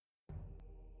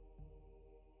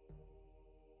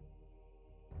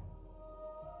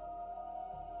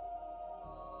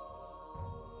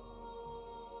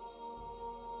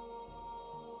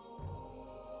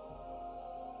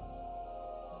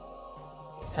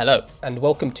Hello, and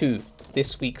welcome to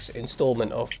this week's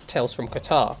installment of Tales from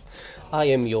Qatar. I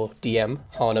am your DM,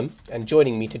 Harnum, and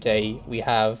joining me today we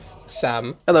have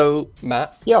Sam. Hello.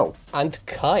 Matt. Yo. And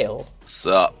Kyle. What's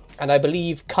up? And I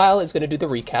believe Kyle is going to do the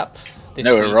recap this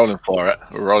No, week. we're rolling for it.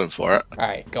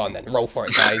 Alright, go on then. Roll for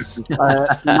it, guys.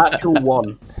 Natural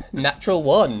 1. Natural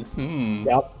 1.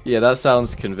 Yep. Yeah, that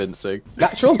sounds convincing.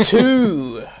 Natural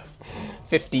 2.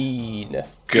 15.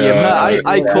 Good. Yeah, Matt,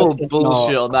 I Yeah, call it's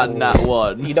bullshit not on that cool. nat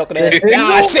 1. You're not going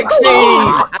to...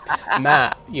 16!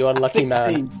 Matt, you unlucky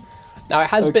man. Now, it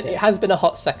has been a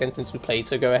hot second since we played,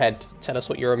 so go ahead. Tell us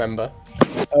what you remember.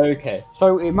 Okay,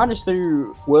 so we managed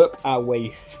to work our way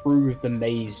through the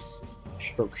maze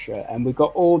structure, and we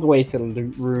got all the way to the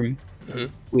loot room. Mhm.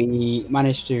 We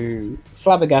managed to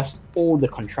flabbergast all the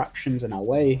contraptions in our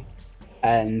way,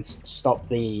 and stop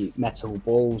the metal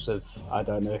balls of I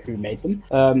don't know who made them.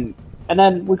 And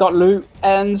then we got loot,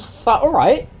 and thought, all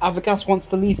right, Avagast wants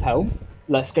to leave hell.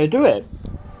 Let's go do it.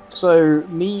 So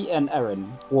me and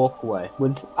Erin walk away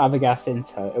with Avagast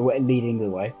leading the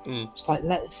way. It's like,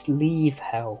 let's leave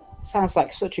hell. Sounds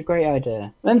like such a great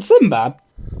idea. Then Sinbad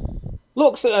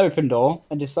looks at an open door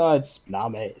and decides, nah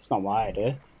mate, it's not my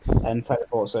idea, and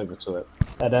teleports over to it.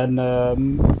 And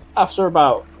then after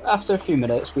a few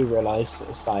minutes we realise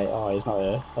it's like, oh, he's not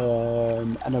here.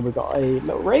 And then we got a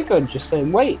little ray gun just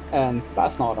saying wait, and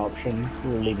that's not an option,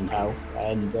 we're leaving hell.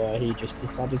 And he just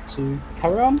decided to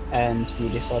carry on, and we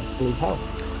decided to leave hell.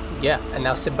 Yeah, and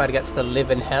now Sinbad gets to live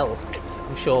in hell.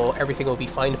 I'm sure everything will be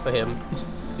fine for him.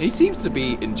 He seems to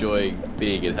be enjoying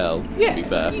being in hell, to be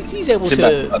fair. He's able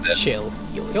Sinbad, to chill.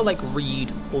 He'll like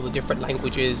read all the different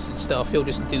languages and stuff. He'll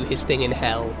just do his thing in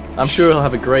hell. I'm sure he'll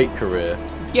have a great career.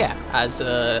 Yeah, as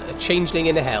a changeling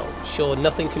in hell. Sure,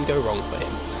 nothing can go wrong for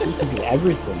him. He can do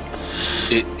everything.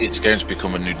 It's going to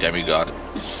become a new demigod.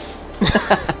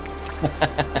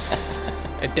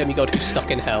 A demigod who's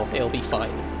stuck in hell. It'll be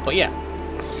fine. But yeah.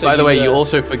 So By the way, you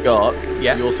also forgot.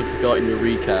 Yeah. You also forgot in your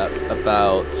recap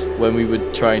about when we were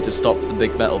trying to stop the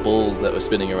big metal balls that were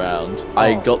spinning around.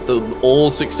 I got them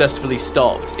all successfully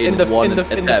stopped in the one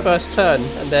attempt. in the first turn,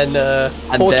 and then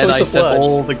And poor then choice I of sent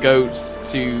words. all the goats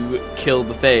to kill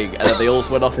the thing, and then they all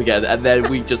went off again, and then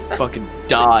we just fucking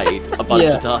died a bunch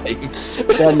of times.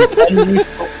 Then you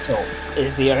fucked up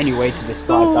is the only way to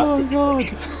describe that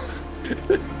situation.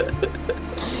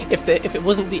 If it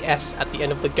wasn't the S at the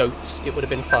end of the goats, it would have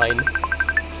been fine.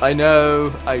 I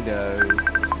know.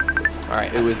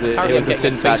 Alright, It was a apparently I'm getting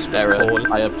a syntax Facebook error.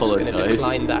 call. I I'm just going to apologise.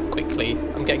 decline that quickly.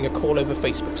 I'm getting a call over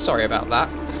Facebook. Sorry about that.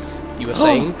 You were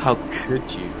saying? How could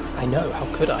you? I know, how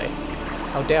could I?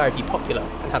 How dare I be popular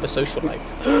and have a social life?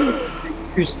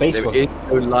 Whose face There was is it?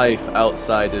 no life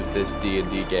outside of this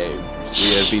D&D game. We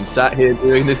have been sat here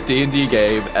doing this D&D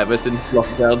game ever since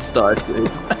lockdown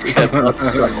started. We have not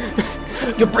stopped.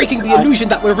 You're breaking the illusion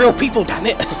that we're real people, damn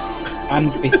it!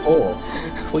 And before.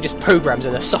 We're just programs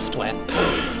in the software.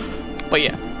 But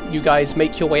yeah, you guys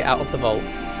make your way out of the vault,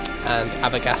 and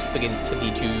Avagast begins to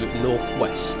lead you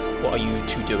northwest. What are you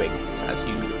two doing as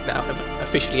you now have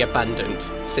officially abandoned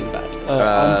Sinbad?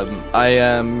 I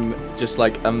am just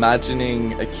like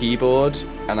imagining a keyboard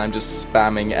and I'm just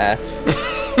spamming F.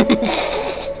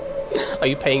 Are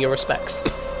you paying your respects?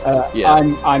 Yeah.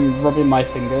 I'm rubbing my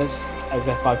fingers as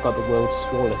if I've got the world's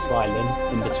smallest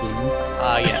violin in between them.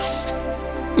 Ah, yes.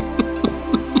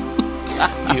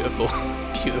 Beautiful,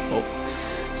 beautiful.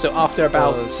 So after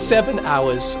about 7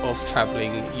 hours of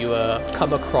travelling, you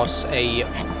come across a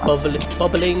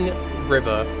bubbling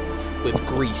river with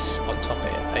grease on top of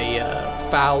it. A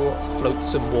foul,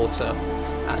 flotsam water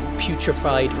and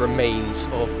putrefied remains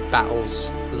of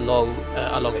battles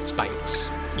along its banks.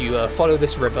 You follow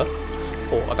this river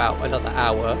for about another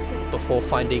hour before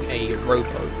finding a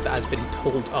rowboat that has been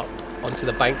pulled up onto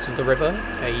the banks of the river,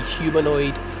 a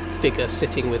humanoid figure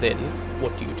sitting within.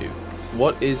 What do you do?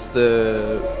 What is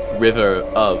the river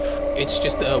of? It's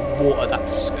just water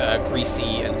that's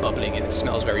greasy and bubbling, and it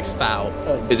smells very foul.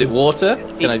 Is it water?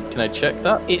 Can I check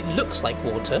that? It looks like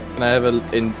water.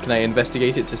 Can I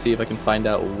investigate it to see if I can find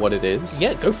out what it is?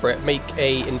 Yeah, go for it. Make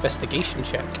a investigation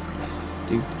check.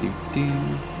 What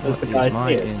the is guy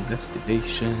my here?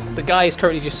 investigation? The guy is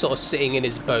currently just sort of sitting in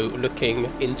his boat,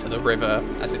 looking into the river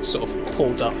as it's sort of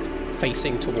pulled up,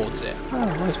 facing towards it.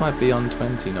 Why is my Beyond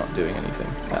 20 not doing anything?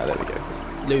 Ah, there we go.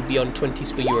 No beyond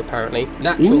 20s for you, apparently.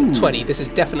 Natural 20. This is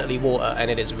definitely water, and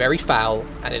it is very foul,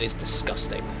 and it is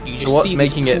disgusting. You just what's see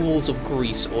these making it- pools of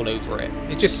grease all over it.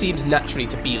 It just seems naturally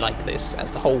to be like this,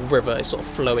 as the whole river is sort of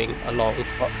flowing along.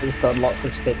 It's got lots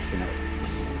of sticks in it.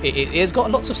 It has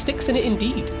got lots of sticks in it,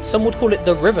 indeed. Some would call it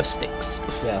the river sticks.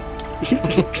 Yeah.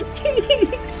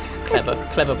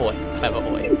 Clever boy.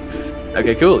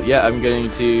 Okay, cool. Yeah, I'm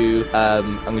going to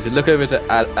look over to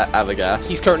Avagast.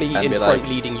 He's currently and in be front like,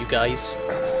 leading you guys.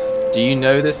 do you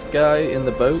know this guy in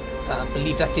the boat? I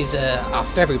believe that is our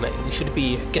ferryman. We should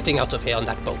be getting out of here on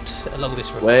that boat along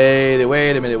this river. Wait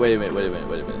a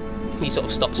minute. He sort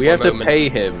of stops We for have a to moment. pay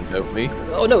him, don't we?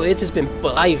 Oh no, it has been.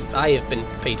 Well, I have been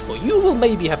paid for. You will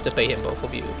maybe have to pay him, both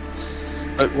of you.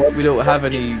 But we don't have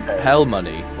any hell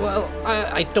money. Well,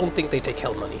 I don't think they take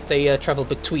hell money. They travel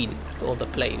between all the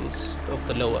planes of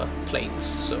the lower planes,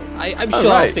 so I'm Oh,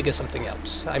 sure I'll right. figure something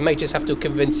out. I might just have to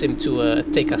convince him to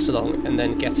take us along, and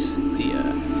then get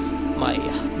my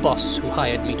boss who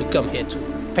hired me to come here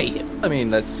to pay him. I mean,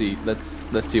 let's see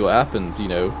what happens. You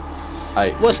know,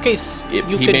 Worst case, you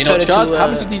he can may turn not it charge.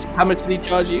 to. How much did he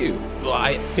charge you? Well,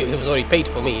 I think it was already paid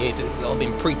for me. It has all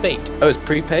been prepaid. Oh, it's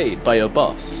prepaid by your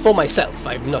boss. For myself,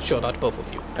 I'm not sure about both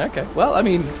of you. Okay. Well, I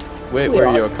mean, we're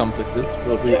your accomplices.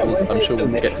 I'm sure we'll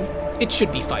get. It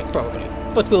should be fine, probably.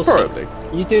 But we'll see. Probably.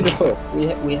 You do the book.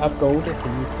 We have gold if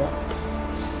you use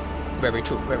that. Very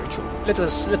true, very true. Let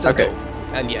us Okay. go.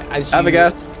 And yeah, as you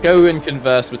Avagast, go and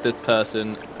converse with this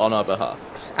person on our behalf.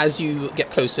 as you get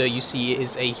closer, you see it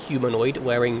is a humanoid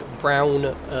wearing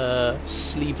brown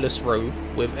sleeveless robe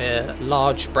with a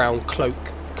large brown cloak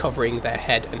covering their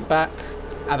head and back.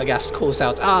 Avagast calls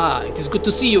out, "Ah, it is good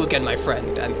to see you again, my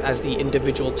friend." And as the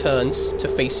individual turns to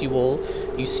face you all,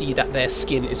 you see that their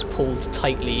skin is pulled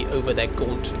tightly over their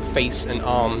gaunt face and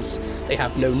arms. They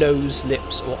have no nose,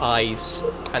 lips, or eyes.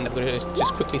 And I'm going to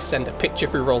just quickly send a picture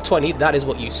through Roll20. That is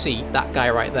what you see, that guy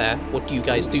right there. What do you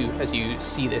guys do as you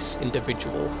see this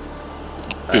individual?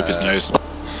 Boop his nose.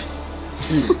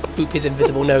 Boop his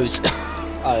invisible nose.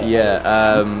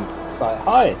 Yeah. Like,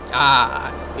 hi.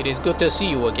 Ah, it is good to see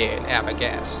you again,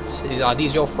 Avagast. Are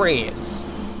these your friends?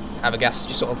 Avagast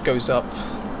just sort of goes up,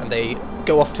 and they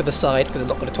go off to the side, because I'm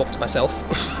not going to talk to myself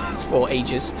for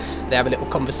ages. They have a little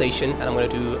conversation, and I'm going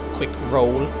to do a quick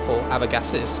roll for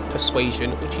Avagast's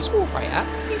persuasion, which he's alright at.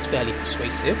 He's fairly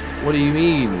persuasive. What do you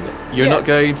mean? You're Yeah. not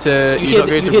going to You hear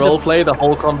the- you hear the- roleplay the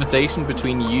whole conversation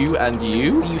between you and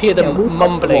you? You hear them Yeah, we've got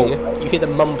mumbling. roll. You hear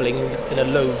them mumbling in a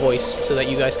low voice, so that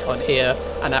you guys can't hear.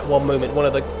 And at one moment, one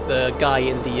of the guy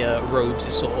in the robes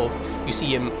is sort of. You see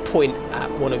him point at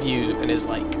one of you, and is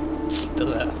like does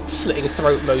a slitting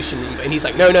throat motion, and he's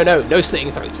like, no slitting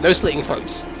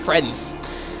throats, friends.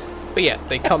 But yeah,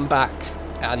 they come back,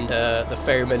 and the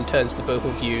ferryman turns to both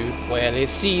of you. Well, it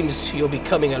seems you'll be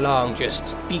coming along.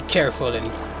 Just be careful and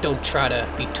don't try to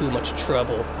be too much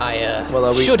trouble. I Well,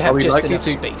 are we- should are have we just likely enough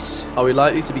to- space. Are we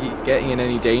likely to be getting in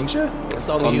any danger? As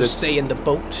long as on you this- stay in the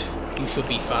boat, you should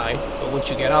be fine. But once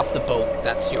you get off the boat,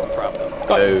 that's your problem.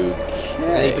 Oh.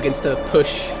 And he begins to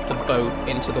push the boat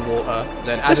into the water.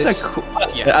 Then as Just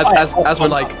it's yeah. As we're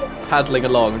like paddling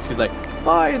along, it's just like,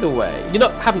 by the way,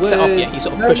 haven't set off Wait. yet. He's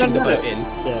sort of No, pushing no, the no. boat in.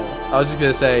 Yeah. I was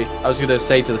gonna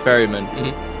say to the ferryman,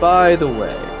 Mhm. by the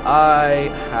way, I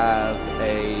have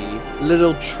a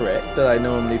little trick that I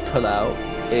normally pull out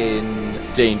in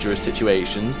dangerous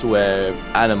situations where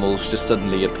animals just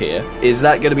suddenly appear. Is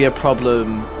that going to be a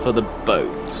problem for the boat?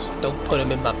 Don't put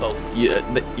him in my boat.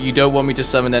 You don't want me to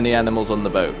summon any animals on the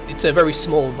boat? It's a very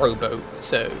small rowboat,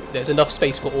 so there's enough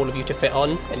space for all of you to fit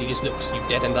on. And he just looks you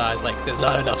dead in the eyes like there's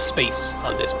not enough space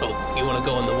on this boat. If you want to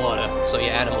go in the water, so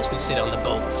your animals can sit on the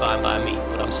boat, fine by me.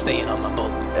 But I'm staying on my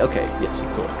boat. Okay, yes, of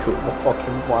course, cool. A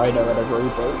fucking rhino in a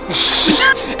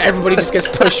rowboat. Everybody just gets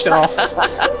pushed off.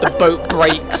 The boat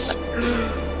breaks.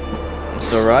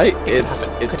 It's all right. It It's could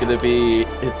happen. it's gonna be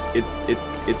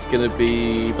it's gonna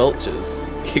be vultures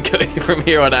going from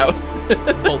here on out.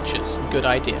 Vultures. Good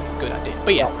idea. Good idea.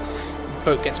 But yeah,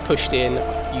 boat gets pushed in.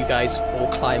 You guys all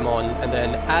climb on, and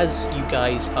then as you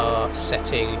guys are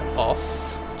setting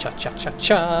off, cha cha cha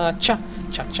cha cha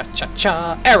cha cha cha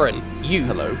cha. Aaron, you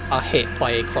Hello. are hit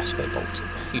by a crossbow bolt.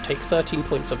 You take 13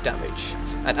 points of damage,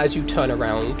 and as you turn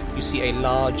around, you see a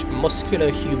large,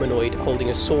 muscular humanoid holding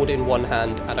a sword in one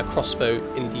hand and a crossbow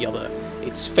in the other.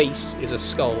 Its face is a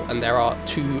skull, and there are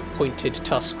two pointed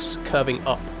tusks curving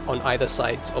up on either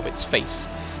sides of its face.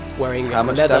 Wearing How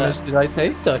much leather, damage did I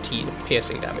take? 13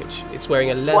 piercing damage. It's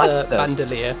wearing a leather What the-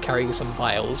 bandolier carrying some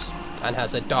vials and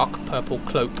has a dark purple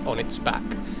cloak on its back,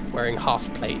 wearing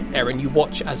half plate. Aaron, you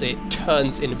watch as it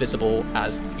turns invisible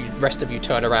as the rest of you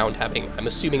turn around, having, I'm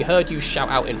assuming, heard you shout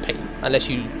out in pain. Unless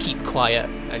you keep quiet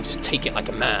and just take it like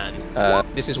a man.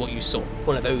 This is what you saw.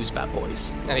 One of those bad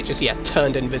boys. And it just,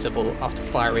 turned invisible after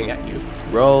firing at you.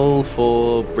 Roll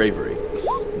for bravery.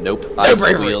 Nope. No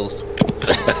bravery. Squeals.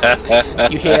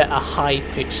 You hear a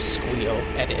high-pitched squeal,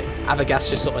 Edit. Avagast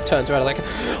just sort of turns around like,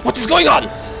 what is going on?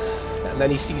 And then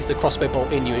he sees the crossbow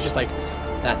bolt in you. It's just like,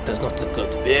 that does not look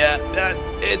good. Yeah,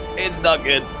 it's not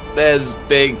good. there's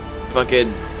big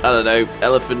fucking, I don't know,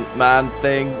 elephant man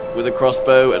thing with a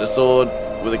crossbow and a sword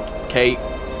with a cape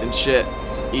and shit.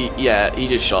 He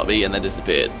just shot me and then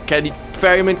disappeared.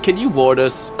 Ferryman, can you warn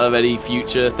us of any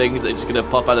future things that are just gonna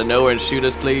pop out of nowhere and shoot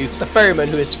us, please? The ferryman,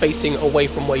 who is facing away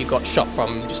from where you got shot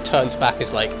from, just turns back.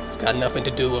 Is like, it's got nothing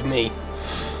to do with me.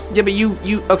 Yeah, but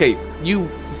you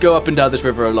go up and down this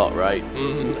river a lot, right?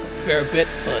 Fair bit,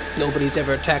 but nobody's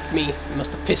ever attacked me. You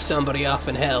must have pissed somebody off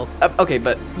in hell. Okay,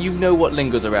 but you know what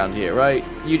lingers around here, right?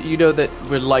 You know that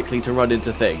we're likely to run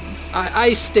into things.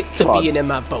 I stick to Come on. being in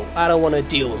my boat. I don't want to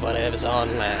deal with whatever's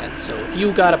on land. So if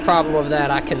you got a problem with that,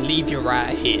 I can leave you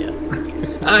right here.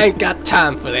 I ain't got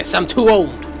time for this. I'm too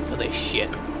old for this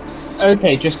shit.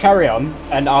 Okay, just carry on,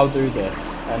 and I'll do this.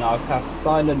 And I'll cast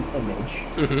Silent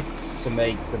Image to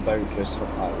make the boat just look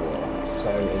like water. So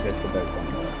as if the boat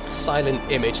went water. Silent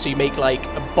image. So you make like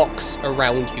a box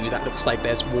around you that looks like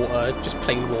there's water, just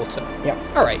plain water. Yep.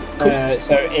 All right, cool.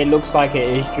 So it looks like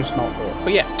it is just not water.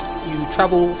 But yeah, you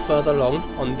travel further along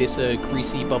on this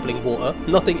greasy, bubbling water.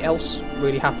 Nothing else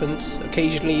really happens.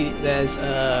 Occasionally there's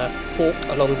a fork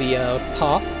along the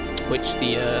path, which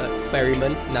the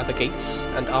ferryman navigates.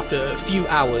 And after a few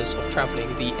hours of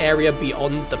travelling, the area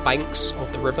beyond the banks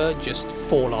of the river just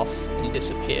fall off and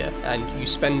disappear. And you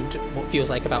spend what feels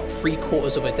like about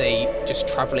 3/4 of a day just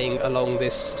travelling along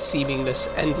this seamless,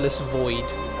 endless void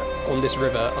on this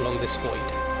river, along this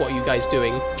void. What are you guys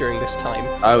doing during this time?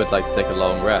 I would like to take a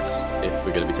long rest if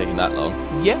we're going to be taking that long.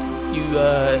 Yeah, you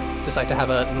decide to have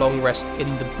a long rest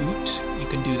in the boot. You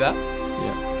can do that.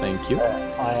 Yeah, thank you.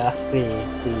 I asked the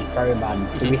ferryman,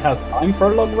 do we have time for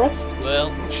a long rest?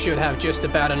 Well, should have just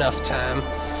about enough time.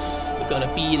 We're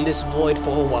gonna be in this void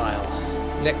for a while.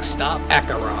 Next stop,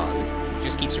 Acheron.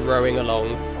 Just keeps rowing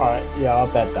along. Alright, yeah, I'll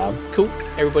bed down. Cool.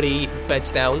 Everybody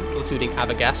beds down, including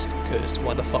Avagast, because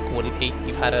why the fuck wouldn't he?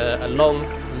 You've had a long,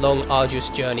 arduous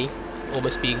journey,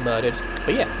 almost being murdered.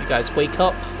 But yeah, you guys wake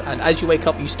up, and as you wake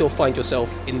up, you still find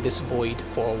yourself in this void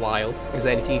for a while. Is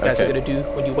there anything you guys are gonna do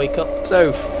when you wake up?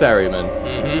 So, Ferryman,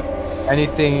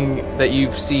 anything that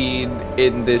you've seen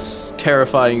in this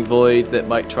terrifying void that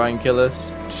might try and kill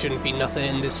us? Shouldn't be nothing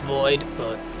in this void,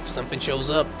 but if something shows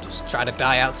up, just try to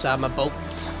die outside my boat.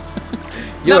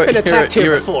 Not been attacked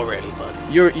here before, really, but...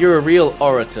 You're a real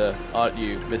orator, aren't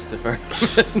you, Mr.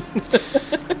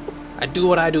 Ferryman? I do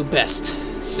what I do best,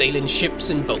 sailing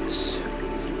ships and boats.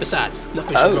 Besides,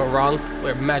 nothing should go wrong.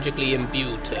 We're magically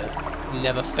imbued to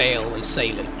never fail when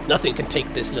sailing. Nothing can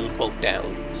take this little boat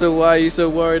down. So why are you so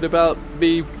worried about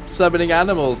me summoning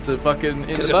animals to fucking...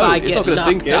 Because if I get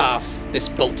knocked off, this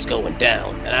boat's going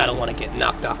down, and I don't want to get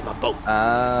knocked off my boat.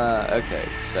 Ah, okay.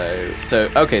 So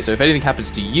if anything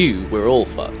happens to you, we're all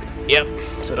fucked. Yep,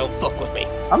 so don't fuck with me.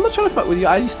 I'm not trying to fuck with you,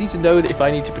 I just need to know that if I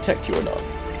need to protect you or not.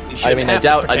 I mean, I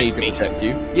doubt I need to protect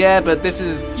you. Yeah, but this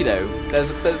is,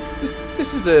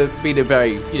 this has been a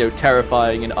very,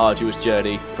 terrifying and arduous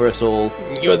journey for us all.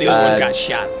 You're the only one who got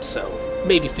shot, so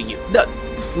maybe for you. No,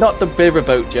 not the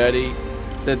riverboat journey.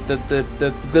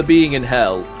 The being in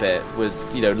hell bit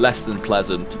was, less than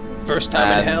pleasant. First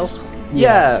time in hell?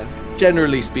 Yeah,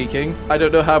 generally speaking. I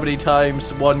don't know how many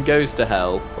times one goes to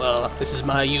hell. Well, this is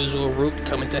my usual route,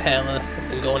 coming to hell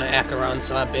and going to Acheron,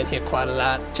 so I've been here quite a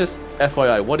lot. Just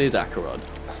FYI, what is Acheron?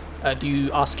 Do you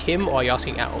ask him, or are you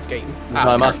asking out of game?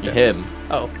 I'm asking him.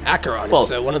 Oh, Acheron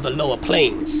is one of the lower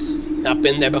planes. Not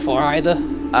been there before either?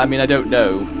 I mean, I don't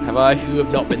know. Have I? You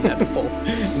have not been there before.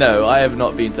 No, I have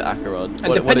not been to Acheron.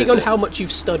 And depending on how much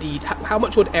you've studied, how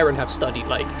much would Aaron have studied,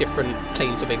 like, different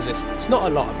planes of existence? Not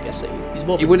a lot, I'm guessing. He's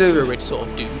more of a druid sort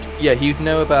of dude. Yeah, he'd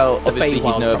know about, obviously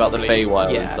he'd know about the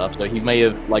Feywild Yeah. and stuff, so he may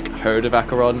have, heard of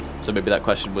Acheron, so maybe that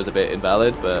question was a bit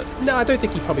invalid, but... No, I don't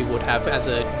think he probably would have, as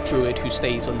a druid who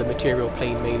stays on the material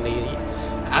plane mainly.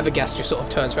 Avagast just sort of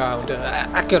turns around.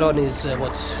 Acheron is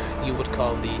what you would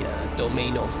call the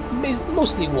domain of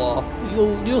mostly war.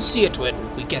 You'll see it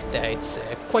when we get there. It's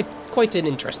quite an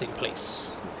interesting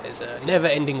place. There's a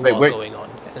never-ending war going on,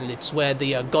 and it's where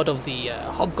the god of the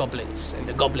hobgoblins and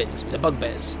the goblins and the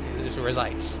bugbears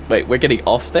resides. Wait, we're getting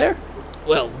off there?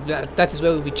 Well, that is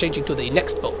where we'll be changing to the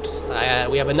next boat.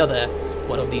 We have another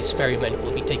one of these ferrymen who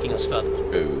will be taking us further.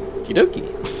 Okie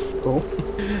dokie. Cool.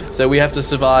 So we have to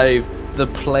survive the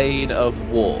plane of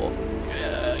war.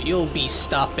 You'll be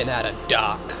stopping at a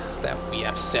dock that we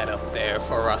have set up there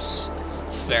for us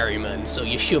ferrymen, so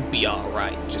you should be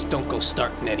alright. Just don't go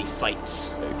starting any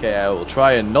fights. Okay, I will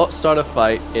try and not start a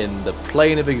fight in the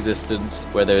plane of existence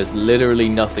where there is literally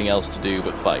nothing else to do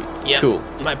but fight. Yeah, cool.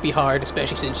 It might be hard,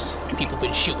 especially since people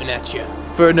been shooting at you.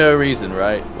 For no reason,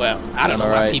 right? Well, I don't know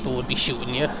why people would be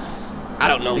shooting you. I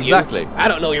don't know exactly. you. I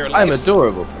don't know your life. I'm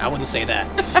adorable. I wouldn't say that.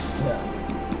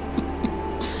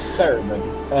 Ferryman,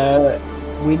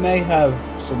 we may have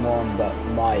someone that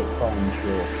might find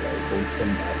your clothes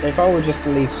somewhere. If I were just to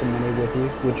leave some money with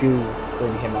you, would you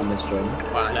bring him on this journey?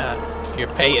 Why not? If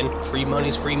you're paying, free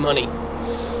money's free money.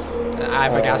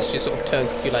 Avagast just sort of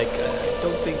turns to you like, I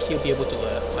don't think he'll be able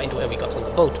to find where we got on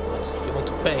the boat, but if you want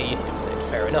to pay him, then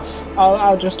fair enough.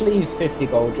 I'll just leave 50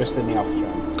 gold just in the off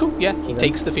chance. Cool, yeah, he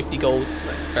takes the 50 gold.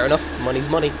 Like, fair enough, money's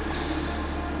money.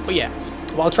 But yeah,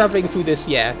 while travelling through this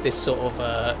sort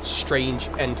of strange,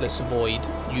 endless void,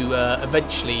 you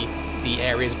eventually, the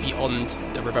areas beyond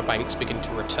the riverbanks begin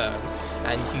to return,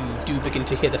 and you do begin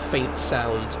to hear the faint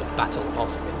sounds of battle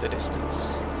off in the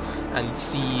distance, and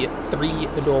see 3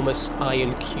 enormous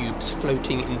iron cubes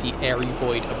floating in the airy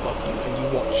void above you, and you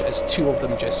watch as 2 of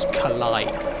them just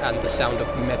collide, and the sound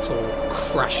of metal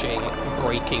crashing,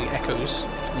 breaking echoes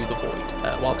through the void.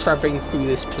 While travelling through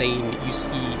this plain, you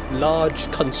see large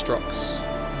constructs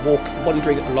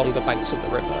wandering along the banks of the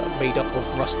river, made up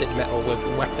of rusted metal with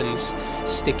weapons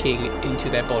sticking into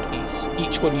their bodies.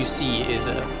 Each one you see is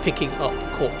picking up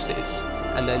corpses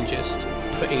and then just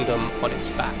putting them on its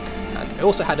back. And I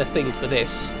also had a thing for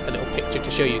this, a little picture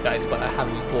to show you guys, but I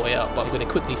haven't brought it up. But I'm going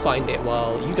to quickly find it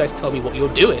while you guys tell me what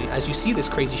you're doing as you see this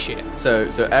crazy shit. So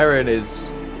Aaron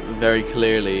is very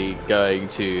clearly going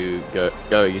to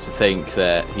think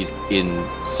that he's in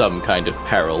some kind of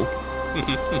peril.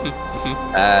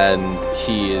 And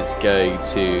he is going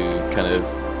to kind of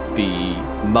be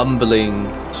mumbling,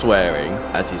 swearing,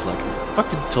 as he's like, I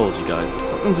fucking told you guys,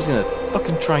 something's gonna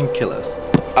fucking try and kill us.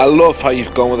 I love how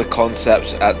you've gone with the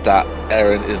concept at that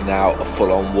Aaron is now a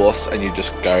full-on wuss and you're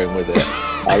just going with it.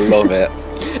 I love it.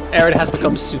 Aaron has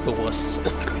become super wuss.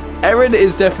 Aaron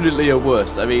is definitely a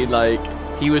wuss. I mean, like,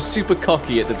 he was super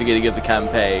cocky at the beginning of the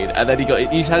campaign, and then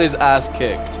he's had his ass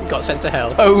kicked. Got sent to hell.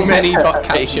 So many got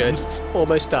captured.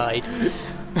 Almost died.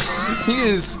 He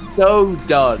is so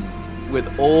done with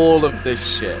all of this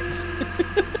shit.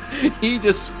 He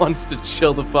just wants to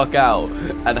chill the fuck out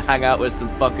and hang out with some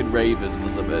fucking ravens or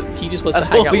something. He just wants to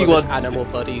hang out with his animal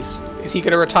buddies. Is he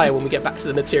going to retire when we get back to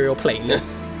the material plane?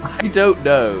 I don't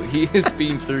know. He has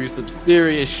been through some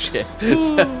serious shit.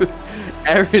 So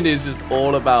Aaron is just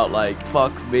all about like,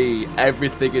 fuck me,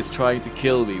 everything is trying to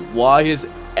kill me. Why is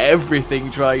everything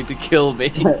trying to kill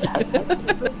me?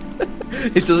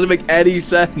 It doesn't make any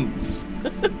sense.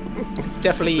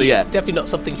 Definitely not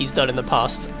something he's done in the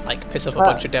past, like piss off a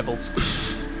bunch of devils.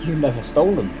 You never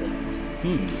stolen things.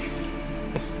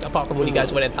 Apart from when you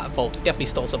guys went in that vault, definitely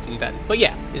stole something then. But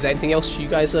yeah, is there anything else you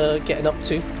guys are getting up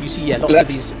to? You see, lots of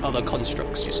these other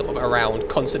constructs just sort of around,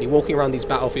 constantly walking around these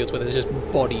battlefields where there's just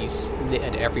bodies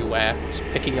littered everywhere, just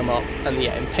picking them up and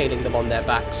impaling them on their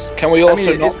backs. Can we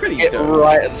also not get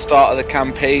right at the start of the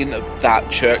campaign of that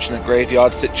church in the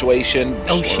graveyard situation?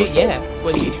 Oh shit, yeah.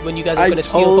 When you guys are going to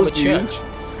steal from a church.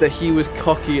 That he was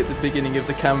cocky at the beginning of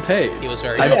the campaign. He was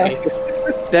very cocky.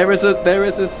 There is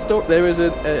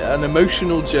an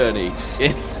emotional journey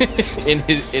in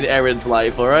Aaron's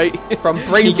life, all right? From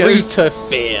bravery to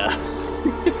fear.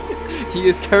 He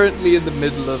is currently in the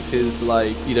middle of his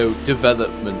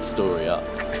development story arc.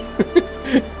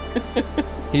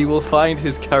 He will find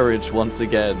his courage once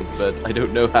again, but I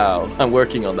don't know how. I'm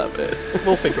working on that bit.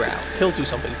 We'll figure it out. He'll do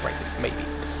something brave, maybe.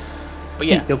 But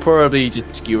yeah, he'll probably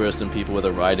just skewer some people with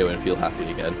a rhino and feel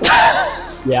happy again.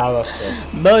 Yeah, that's good.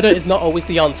 Murder is not always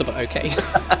the answer, but okay.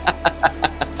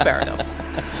 Fair enough.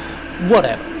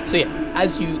 Whatever. So yeah,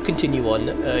 as you continue on,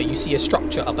 you see a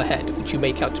structure up ahead, which you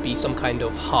make out to be some kind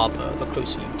of harbour the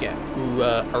closer you get. You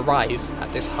arrive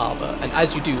at this harbour, and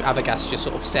as you do, Avagast just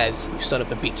sort of says, "You son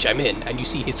of a bitch, I'm in," and you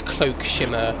see his cloak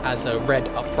shimmer as a red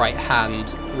upright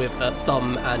hand with a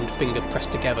thumb and finger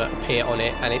pressed together appear on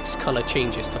it, and its colour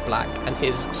changes to black, and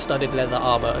his studded leather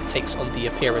armour takes on the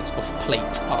appearance of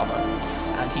plate armour.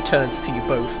 And he turns to you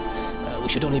both. We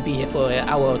should only be here for an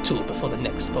hour or two before the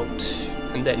next boat.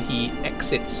 And then he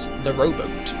exits the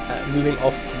rowboat, moving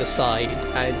off to the side,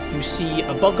 and you see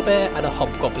a bugbear and a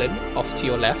hobgoblin off to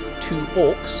your left, 2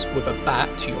 orcs with a bat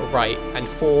to your right, and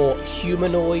 4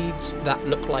 humanoids that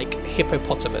look like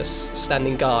hippopotamus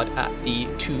standing guard at the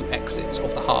 2 exits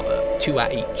of the harbour, 2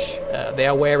 at each. They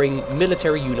are wearing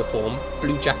military uniform,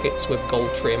 blue jackets with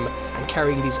gold trim, and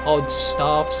carrying these odd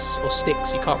staffs or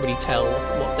sticks. You can't really tell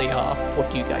what they are.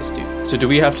 What do you guys do? So do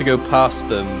we have to go past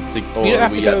them, or you don't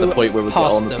have are to we go at the point where we're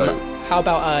past on the them. boat? How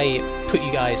about I put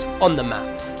you guys on the map,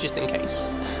 just in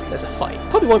case there's a fight?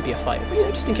 Probably won't be a fight,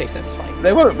 but just in case there's a fight.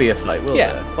 There won't be a fight, will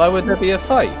there? Why would there be a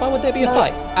fight? Why would there be a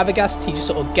fight? Avagast, he just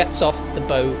sort of gets off the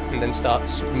boat and then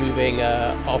starts moving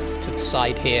off to the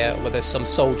side here, where there's some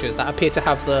soldiers that appear to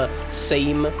have the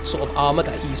same sort of armour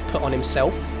that he's put on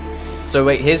himself. So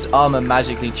wait, his armor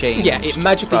magically changed? Yeah, it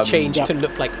magically from- changed to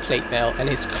look like plate mail, and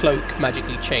his cloak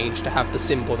magically changed to have the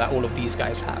symbol that all of these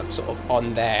guys have, sort of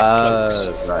on their cloaks.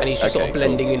 Right. And he's just sort of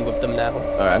blending in with them now.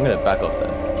 Alright, I'm gonna back off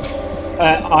then.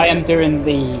 I am doing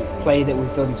the play that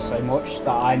we've done so much that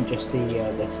I'm just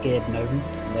the scared gnome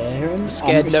there. The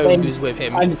scared gnome who's with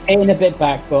him. I'm staying a bit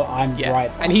back, but I'm Yeah,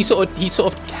 right. and he sort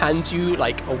of hands you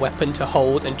like a weapon to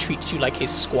hold and treats you like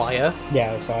his squire.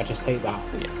 Yeah, so I just take that.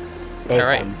 Yeah. Both All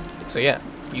right. hands. So yeah,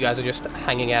 you guys are just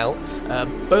hanging out.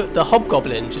 Both the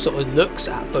hobgoblin just sort of looks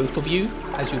at both of you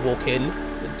as you walk in,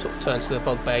 and sort of turns to the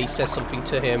bugbear. He says something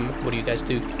to him. What do you guys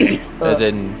do? As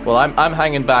in, well, I'm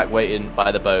hanging back, waiting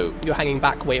by the boat. You're hanging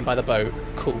back, waiting by the boat.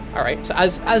 Cool. All right. So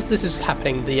as this is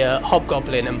happening, the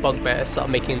hobgoblin and bugbear start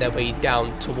making their way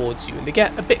down towards you, and they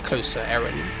get a bit closer,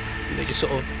 Aaron. And they just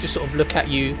sort of look at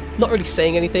you, not really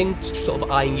saying anything, just sort of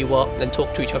eyeing you up, then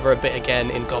talk to each other a bit again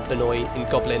in Goblin.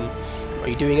 Are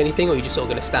you doing anything, or are you just sort of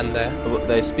going to stand there?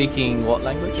 They're speaking what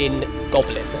language? In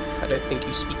Goblin. I don't think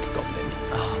you speak Goblin.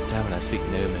 Oh, damn it, I speak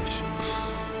Gnomish.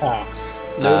 Ah,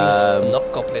 Gnomes are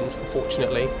not goblins,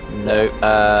 unfortunately. No,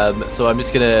 so I'm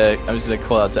just gonna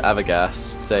call out to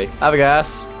Avagast. Say,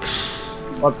 Avagast,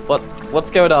 what's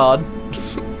going on?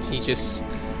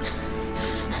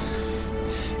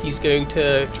 He's going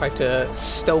to try to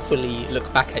stealthily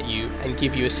look back at you and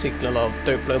give you a signal of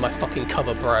 "Don't blow my fucking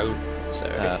cover, bro."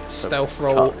 So stealth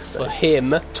roll for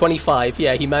him, 25.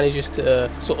 Yeah, he manages to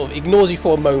sort of ignores you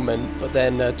for a moment, but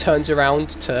then turns around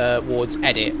towards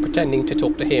Edit, pretending to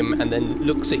talk to him, and then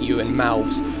looks at you and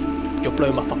mouths, "You're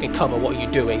blowing my fucking cover. What are you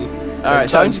doing?" Alright,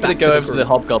 so I'm just gonna go over to the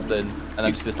hobgoblin and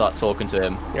I'm just gonna start talking to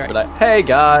him. Right. Be like, "Hey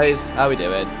guys, how we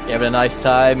doing? You having a nice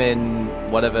time in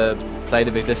whatever plane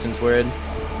of existence we're in?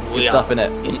 Good stuff in it."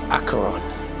 In Acheron,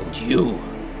 and you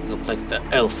look like the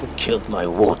elf who killed my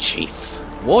war chief.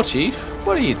 War chief?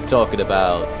 What are you talking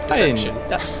about? Deception.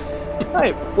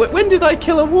 When did I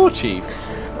kill a war chief?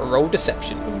 Roll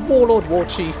deception. Warlord, war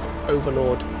chief,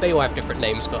 overlord. They all have different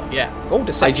names, but yeah, roll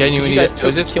deception. I genuinely you guys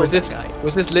totally killed was this guy.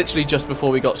 Was this literally just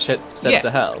before we got sent to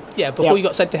hell? Yeah, before you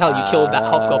got sent to hell, you killed that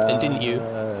hobgoblin, didn't you?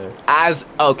 As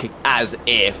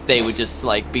if they would just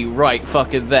like be right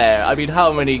fucking there. I mean,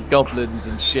 how many goblins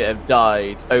and shit have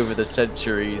died over the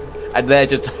centuries, and they're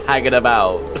just hanging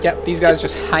about? Yep, these guys are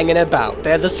just hanging about.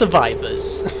 They're the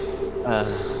survivors.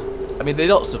 I mean, they're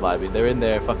not surviving. They're in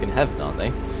their fucking heaven, aren't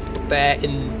they?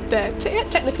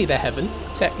 Technically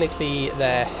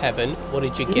they're heaven. What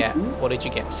did you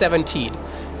get? 17.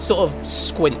 Sort of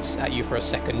squints at you for a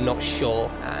second, not sure,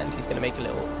 and he's going to make a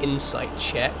little insight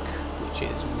check, which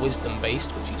is wisdom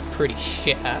based, which he's pretty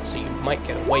shit at, so you might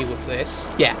get away with this.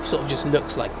 Yeah, sort of just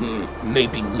looks like,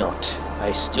 Maybe not.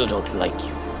 I still don't like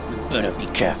you. You better be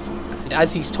careful. And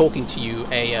as he's talking to you,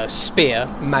 a spear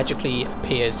magically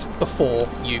appears before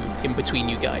you, in between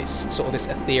you guys, sort of this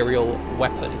ethereal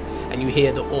weapon, and you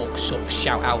hear the orcs sort of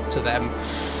shout out to them,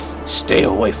 Stay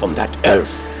away from that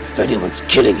elf. If anyone's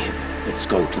killing him, it's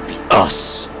going to be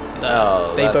us.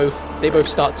 They both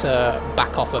start to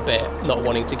back off a bit, not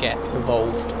wanting to get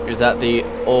involved. Is that the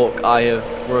orc Eye of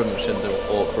Grumsh and the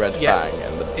orc Red Fang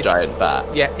and the giant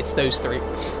bat? Yeah, it's those three.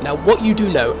 Now, what you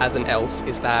do know as an elf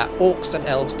is that orcs and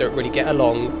elves don't really get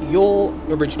along. Your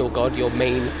original god, your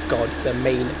main god, the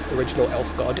main original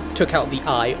elf god, took out the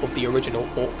eye of the original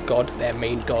orc god, their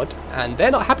main god, and they're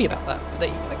not happy about that.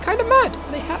 They're kind of mad.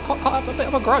 They have a bit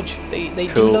of a grudge. They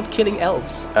Cool. do love killing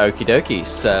elves. Okie dokie.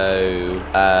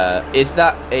 So, is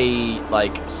that a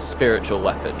like spiritual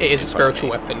weapon? It is a spiritual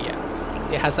weapon, yeah.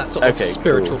 It has that sort of Okay,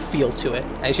 spiritual cool. feel to it,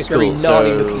 and it's just Cool, very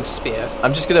gnarly so- looking spear.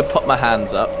 I'm just gonna put my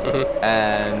hands up,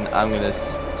 and I'm gonna,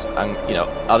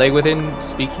 are they within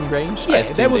speaking range? I Yeah,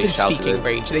 assume they're they within shouted speaking it.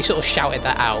 range. They sort of shouted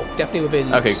that out. Definitely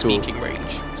within Okay, cool. speaking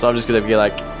range. So I'm just gonna be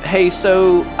like, hey,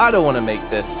 so I don't want to make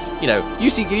this.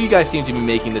 You guys seem to be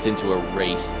making this into a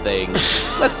race thing.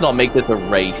 Let's not make this a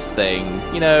race thing.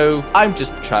 I'm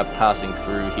just passing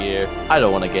through here. I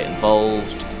don't want to get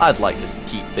involved. I'd like to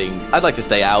I'd like to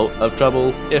stay out of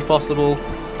trouble if possible.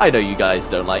 I know you guys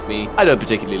don't like me. I don't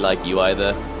particularly like you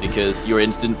either, because your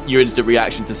instant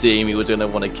reaction to seeing me was gonna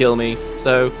want to kill me.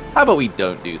 So how about we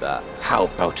don't do that? How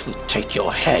about we take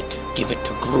your head, give it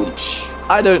to Grumsh?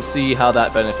 I don't see how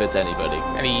that benefits anybody.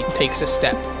 And he takes a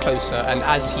step closer, and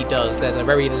as he does, there's a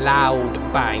very loud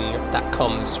bang that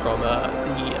comes from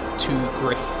the two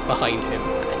griff behind him,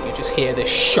 and you just hear this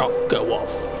shot go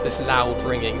off, this loud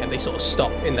ringing, and they sort of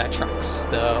stop in their tracks.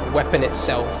 The weapon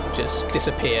itself just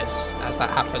disappears as that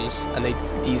happens, and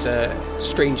these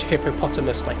strange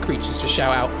hippopotamus-like creatures just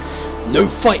shout out, No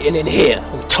fighting in here.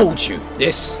 We told you,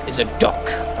 this is a dock,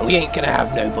 and we ain't gonna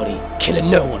have nobody killing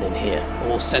no one in here, or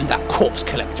we'll send that corpse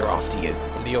collector after you.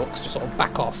 And the orcs just sort of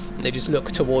back off, and they just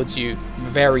look towards you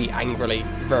very angrily,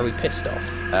 very pissed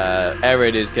off.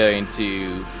 Erin is going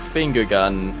to finger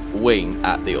gun wing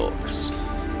at the orcs.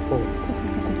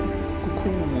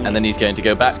 And then he's going to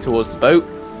go back towards the boat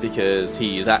because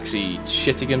he is actually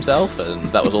shitting himself, and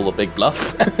that was all a big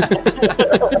bluff.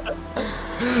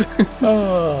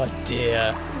 Oh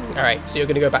dear. Alright, so you're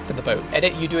going to go back to the boat.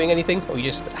 Edit, you doing anything, or are you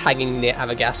just hanging near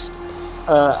Avagast?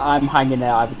 I'm hanging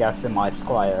there, I guess, in my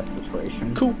Squire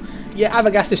situation. Cool. Yeah,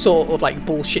 Avagast is sort of like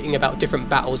bullshitting about different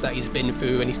battles that he's been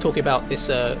through, and he's talking about this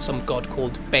some god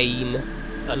called Bane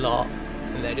a lot,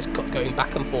 and they're just going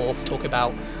back and forth, talking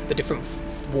about the different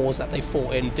wars that they've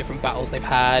fought in, different battles they've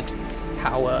had,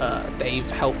 how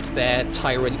they've helped their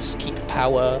tyrants keep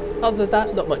power. Other than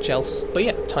that, not much else. But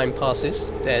yeah, time passes.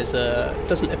 There's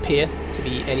doesn't appear to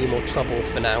be any more trouble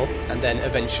for now, and then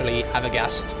eventually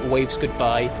Avagast waves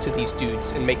goodbye to these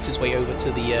dudes and makes his way over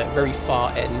to the very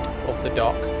far end of the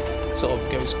dock. Sort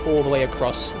of goes all the way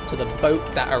across to the boat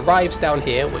that arrives down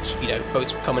here, which, you know,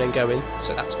 boats were coming and going,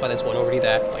 so that's why there's one already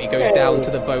there. But he goes down to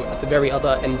the boat at the very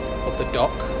other end of the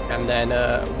dock, and then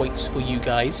waits for you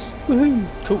guys. Woohoo!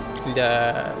 Cool. And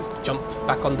jump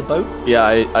back on the boat. Yeah,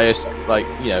 I just, like,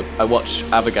 you know, I watch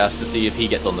Avagast to see if he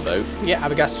gets on the boat. Yeah,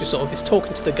 Avagast just sort of is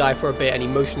talking to the guy for a bit, and he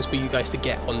motions for you guys to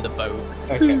get on the boat.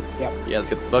 Okay, yep. Yeah, let's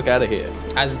get the fuck out of here.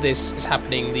 As this is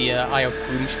happening, the Eye of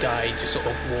Grunge guy just sort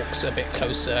of walks a bit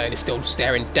closer and is still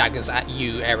staring daggers at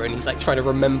you, Erin. He's like trying to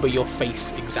remember your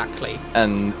face exactly.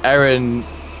 And Erin,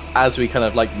 as we kind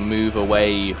of like move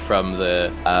away from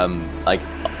the like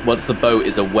once the boat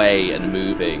is away and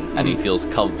moving, and he feels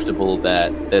comfortable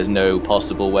that there's no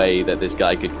possible way that this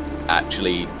guy could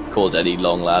actually cause any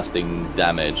long-lasting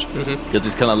damage, he'll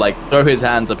just kind of like throw his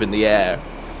hands up in the air,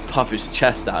 puff his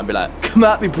chest out, and be like, "Come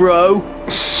at me, bro!"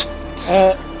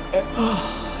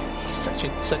 Such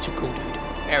a cool dude.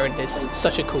 Erin is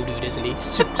such a cool dude, isn't he?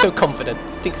 So confident,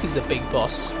 thinks he's the big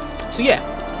boss. So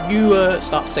yeah, you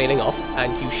start sailing off,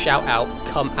 and you shout out,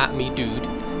 "Come at me, dude!"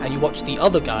 And you watch the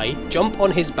other guy jump on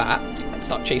his bat and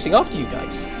start chasing after you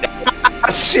guys.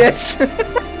 Shit!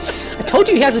 I told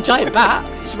you he has a giant bat.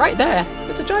 It's right there.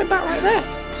 There's a giant bat right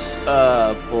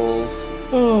there. Balls.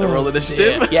 The roll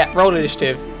initiative? Dear. Yeah, roll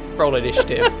initiative. Roll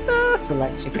initiative.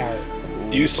 Select your character.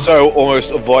 You so almost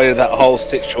avoided that whole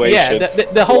situation. Yeah,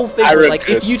 the whole thing was like,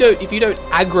 if Arrogant. you don't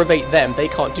aggravate them, they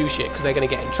can't do shit because they're gonna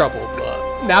get in trouble.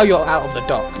 But now you're out of the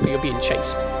dock. You're being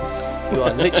chased. You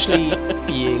are literally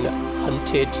being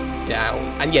hunted down.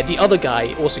 And yeah, the other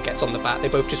guy also gets on the bat. They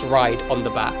both just ride on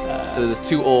the bat. So there's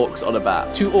two orcs on a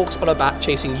bat. Two orcs on a bat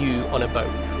chasing you on a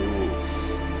boat.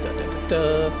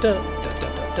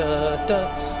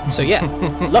 So yeah,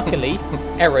 luckily,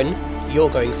 Erin, you're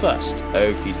going first.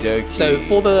 Okie dokie. So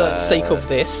for the sake of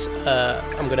this,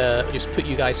 I'm gonna just put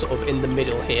you guys sort of in the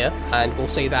middle here, and we'll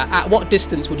say that at what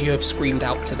distance would you have screamed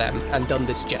out to them and done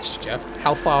this gesture?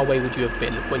 How far away would you have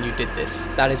been when you did this?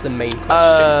 That is the main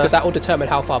question, because that will determine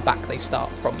how far back they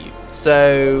start from you.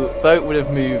 So boat would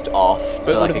have moved off.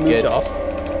 Boat would have moved off.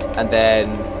 And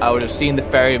then I would have seen the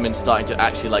ferryman starting to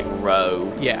actually like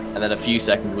row. Yeah. And then a few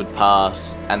seconds would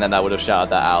pass, and then I would have shouted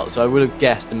that out. So I would have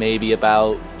guessed maybe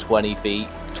about 20 feet.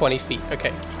 20 feet,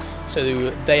 okay. So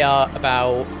they are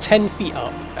about 10 feet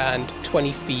up and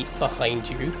 20 feet behind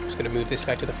you. I'm just going to move this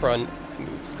guy to the front,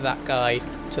 move that guy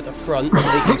to the front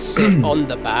so they can sit on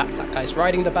the bat. That guy's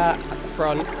riding the bat at the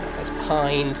front, that guy's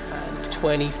behind, and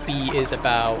 20 feet is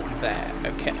about there.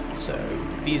 Okay, so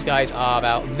these guys are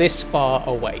about this far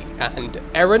away. And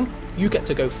Erin, you get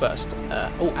to go first.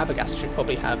 Avagast should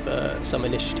probably have some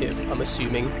initiative, I'm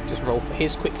assuming. Just roll for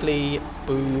his quickly.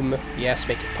 Boom. Yes,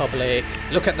 make it public.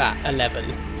 Look at that, 11.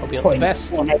 Probably not the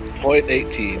best. Point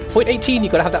 18. Point 18, you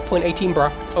gotta have that point 18,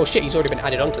 bruh. Oh shit, he's already been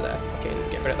added onto there. Okay,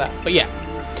 get rid of that. But yeah.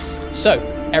 So,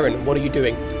 Erin, what are you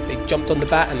doing? They jumped on the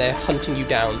bat and they're hunting you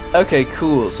down. Okay,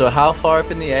 cool. So how far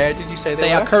up in the air did you say they were?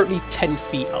 They are currently 10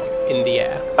 feet up in the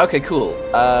air. Okay, cool.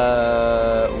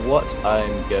 What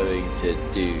I'm going to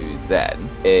do then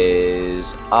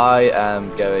is I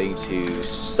am going to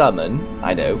summon.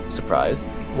 I know, surprise.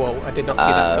 Whoa, I did not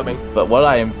see that coming. But what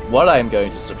I'm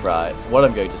going to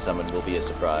summon will be a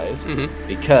surprise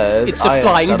because It's a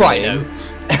flying rhino.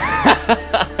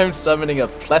 I'm summoning a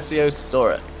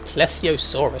Plesiosaurus.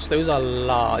 Plesiosaurus, those are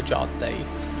large, aren't they?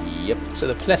 Yep. So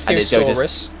the And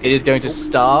Plesiosaurus. it is going to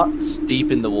start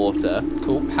deep in the water.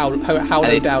 Cool. How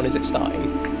low down is it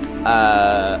starting?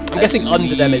 I'm guessing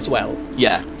under them as well.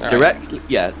 Yeah, All direct.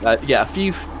 Yeah, a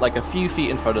few feet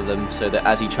in front of them, so that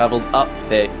as he travels up,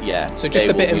 So just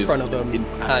they a bit will in move front of them.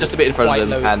 just a bit in front of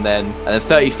them, and then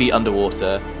 30 feet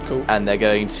underwater. Cool. And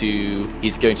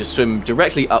he's going to swim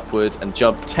directly upwards and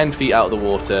jump 10 feet out of the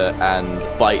water and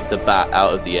bite the bat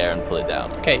out of the air and pull it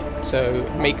down. Okay, so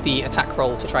make the attack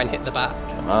roll to try and hit the bat.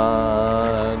 Come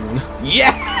on.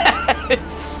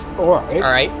 Yes! Alright.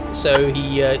 Alright, so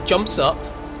he jumps up,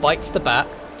 bites the bat,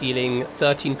 dealing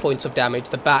 13 points of damage.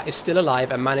 The bat is still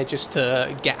alive and manages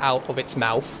to get out of its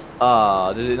mouth.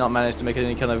 Did it not manage to make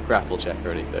any kind of grapple check or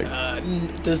anything?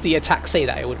 Does the attack say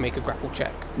that it would make a grapple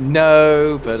check?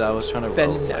 No, but I was trying to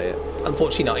Then roleplay it.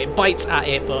 unfortunately not. It bites at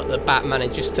it, but the bat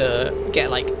manages to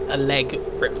get like a leg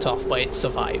ripped off, but it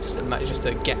survives and manages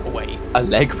to get away. A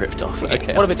leg ripped off.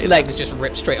 Okay. One of its legs just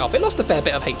ripped straight off. It lost a fair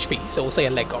bit of HP, so we'll say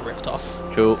a leg got ripped off.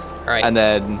 Cool. Right. And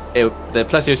then the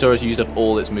Plesiosaurus used up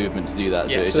all its movement to do that.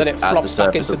 Yeah, it's so then it just at the flops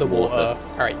back surface into of the water.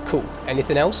 Alright, cool.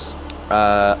 Anything else?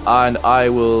 And I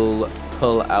will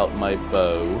pull out my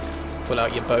bow. Pull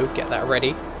out your bow, get that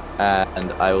ready.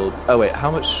 And I will. Oh wait,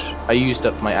 how much? I used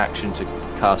up my action to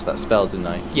cast that spell, didn't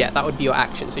I? Yeah, that would be your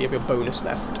action, so you have your bonus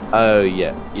left. Oh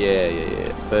yeah.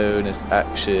 Bonus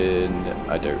action.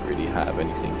 I don't really have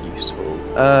anything useful.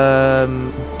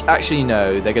 Actually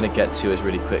no, they're gonna get to us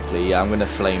really quickly. Yeah, I'm gonna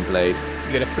flame blade.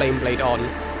 You get a flame blade on.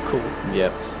 Cool.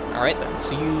 Yep. Alright then,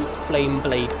 so you flame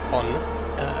blade on.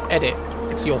 Edit,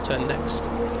 it's your turn next.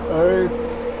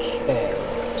 Okay.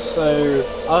 So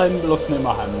I'm looking at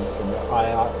my hands and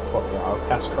I'll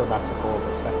cast Chromatic Orb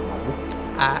second level.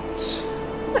 At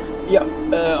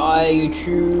I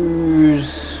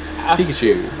choose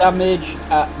Pikachu. damage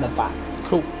at the bat.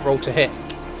 cool, roll to hit.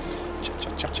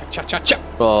 Cha-cha-cha-cha-cha-cha.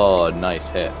 Oh, nice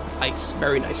hit. Nice,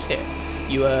 very nice hit.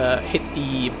 You hit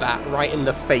the bat right in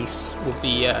the face with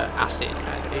the acid,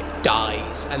 and it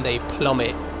dies, and they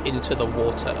plummet into the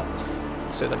water.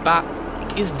 So the bat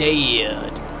is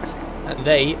dead, and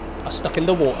they are stuck in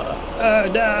the water. Oh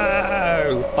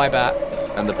no! Bye, bat.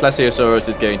 And the Plesiosaurus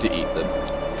is going to eat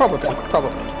them. Probably. I'm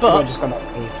But just gonna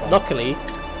leave that. luckily,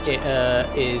 it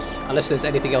is, unless there's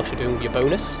anything else you're doing with your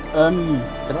bonus. Can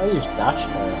I use dash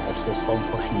to assist on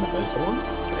pushing the boat along?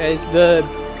 As the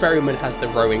ferryman has the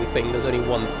rowing thing, there's only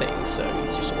one thing, so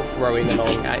he's just sort of rowing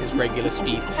along at his regular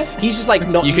speed. He's just like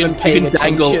not You even can paying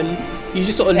dangle. attention. He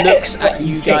just sort of looks at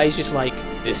you guys, just like,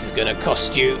 this is gonna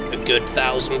cost you a good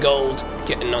 1,000 gold.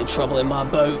 Getting on trouble in my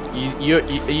boat. You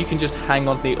can just hang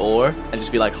on the oar and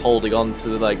just be like holding on to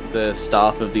like the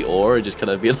staff of the oar and just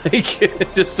kind of be like,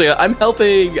 just say, I'm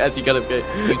helping, as you kind of You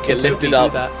get can lifted totally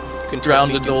up, do that. You can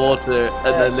drowned totally in the do that. water,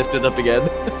 and then lifted up again.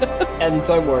 And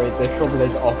don't worry, the trouble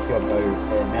is off your boat.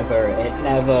 It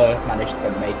never managed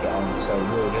to make it on, so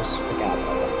we'll just forget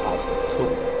about that.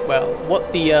 Cool. Well,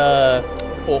 what the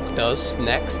orc does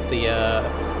next, the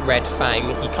Red Fang,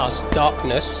 he casts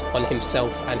darkness on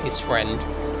himself and his friend,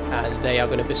 and they are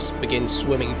going to begin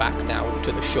swimming back now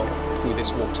to the shore through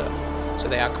this water. So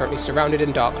they are currently surrounded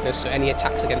in darkness, so any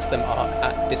attacks against them are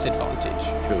at disadvantage.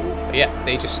 Cool. But yeah,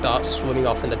 they just start swimming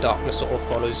off, and the darkness sort of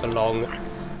follows along,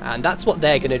 and that's what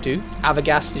they're going to do.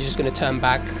 Avagast is just going to turn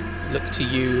back, look to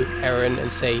you, Aaron,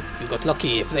 and say, "You got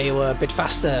lucky. If they were a bit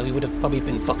faster, we would have probably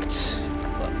been fucked.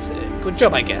 But good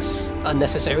job, I guess.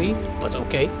 Unnecessary, but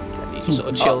okay." And he just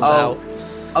sort of chills out.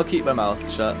 I'll keep my mouth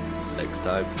shut next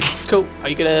time. Cool. Are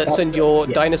you going to send your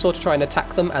dinosaur to try and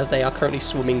attack them as they are currently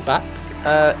swimming back?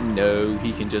 No,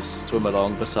 he can just swim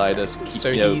along beside us, keep,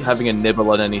 So he's having a nibble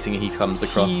on anything he comes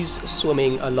across. He's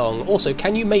swimming along. Also,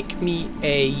 can you make me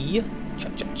a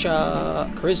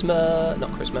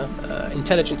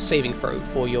intelligence saving throw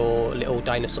for your little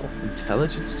dinosaur?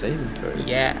 Intelligence saving throw.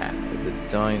 Yeah. The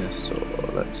dinosaur.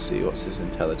 Let's see, what's his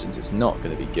intelligence? It's not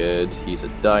going to be good. He's a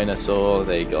dinosaur.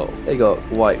 They got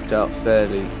wiped out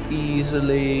fairly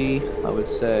easily, I would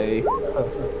say.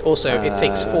 Also, it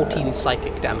takes 14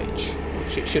 psychic damage,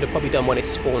 which it should have probably done when it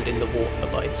spawned in the water,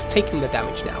 but it's taking the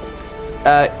damage now.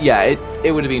 Yeah,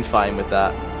 it would have been fine with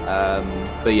that.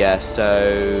 But yeah,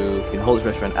 so you can hold its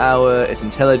breath for an hour. Its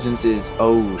intelligence is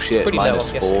pretty low, minus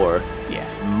I'm guessing. 4.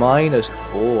 Yeah. Minus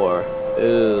 4.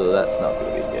 Ugh, that's not going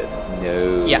to be good.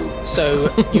 No. Yeah, so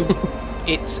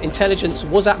its intelligence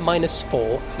was at minus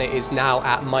 4, and it is now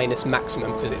at minus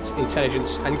maximum because its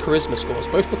intelligence and charisma scores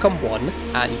both become 1,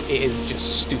 and it is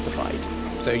just stupefied.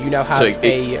 So you now have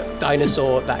a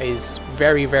dinosaur that is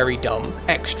very, very dumb,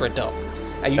 extra dumb.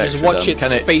 And you just watch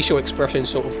its facial expression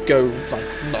sort of go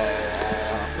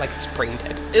like it's brain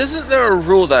dead. Isn't there a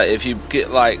rule that if you get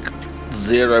like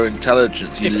 0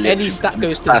 intelligence, you If any stat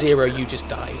goes to 0, you just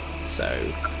die.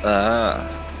 So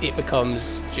it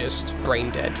becomes just brain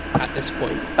dead at this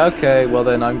point. Okay, well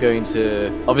then I'm going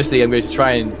to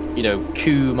try and, you know,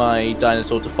 cue my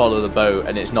dinosaur to follow the boat,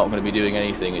 and it's not going to be doing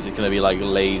anything. It's just going to be like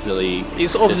lazily. It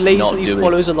sort of just not lazily doing-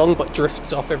 follows along, but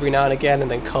drifts off every now and again, and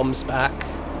then comes back.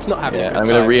 It's not having a Yeah, good I'm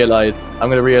time.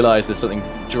 going to realize there's something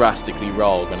drastically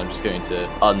wrong, and I'm just going to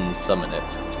unsummon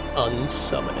it.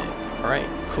 Unsummon it. Alright,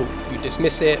 cool. You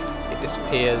dismiss it, it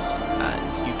disappears,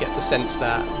 and you get the sense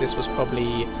that this was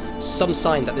probably some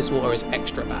sign that this water is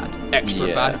extra bad. Extra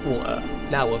Yeah. bad water.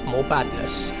 Now with more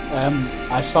badness.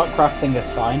 I start crafting a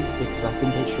sign because I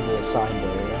think it should be a signed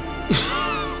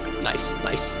area. Nice,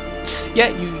 nice. Yeah,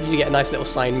 you get a nice little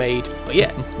sign made. But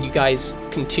yeah, you guys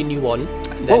continue on.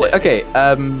 And then, Oh, okay.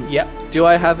 Yep. Do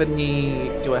I have any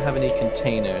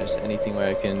containers? Anything where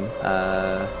I can? Do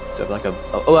I have like a?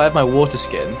 Oh, I have my water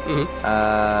skin. Mhm.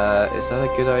 Is that a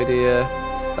good idea?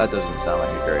 That doesn't sound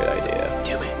like a great idea.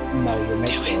 Do it. No, you're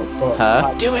making it. But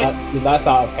Huh? Do it. That's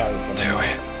out of character. Do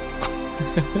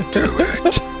it. Do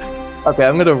it. Okay,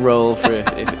 I'm gonna roll for if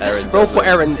Erin. Roll does for it.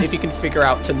 Erin if you can figure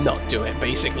out to not do it,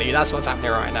 basically. That's what's happening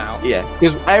right now. Yeah,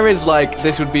 because Erin's like,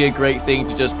 this would be a great thing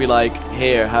to just be like,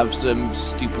 here, have some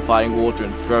stupefying water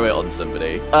and throw it on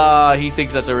somebody. He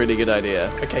thinks that's a really good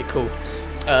idea. Okay, cool.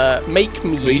 Make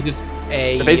me So he just.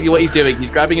 a... So basically, what he's doing, he's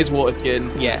grabbing his water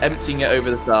skin, Yeah. he's emptying it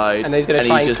over the side, And then he's going to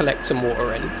try and just collect some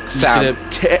water in. He's Sam,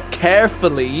 gonna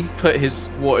carefully put his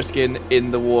water skin in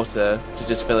the water to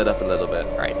just fill it up a little bit.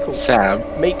 Right, cool. Sam,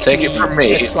 Make take me it from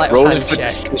me. a sleight of Rolling hand for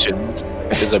check. decisions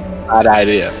is a bad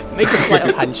idea. Make a sleight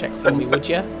of hand check for me, would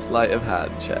you? Sleight of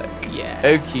hand check. Yeah.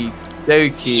 Okie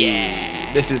dokie.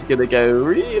 Yeah. This is gonna go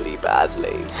really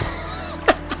badly.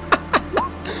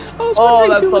 I was Oh, wondering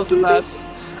that's who would not so do bad. this.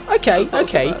 Okay, That's not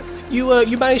so okay. bad.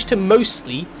 You managed to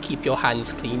mostly keep your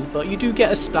hands clean, but you do get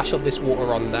a splash of this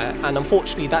water on there, and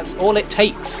unfortunately that's all it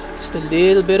takes. Just a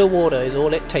little bit of water is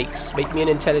all it takes. Make me an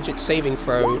intelligence saving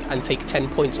throw and take 10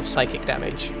 points of psychic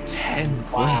damage. 10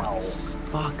 Wow. points.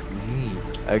 Fuck me.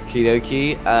 Okie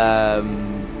dokie.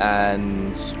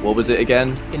 And what was it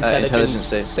again? Intelligence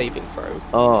save. saving throw.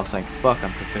 Oh, thank fuck,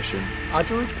 I'm proficient. Are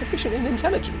druids proficient in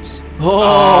intelligence?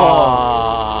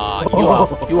 Oh,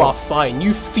 You are fine.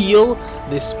 You feel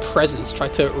this presence try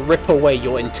to rip away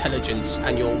your intelligence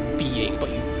and your being, but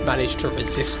you manage to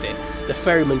resist it. The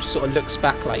ferryman just sort of looks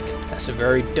back like, that's a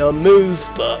very dumb move,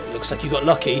 but looks like you got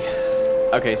lucky.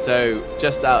 Okay, so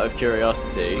just out of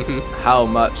curiosity, how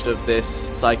much of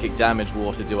this psychic damage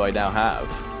water do I now have?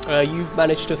 You've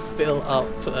managed to fill up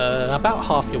about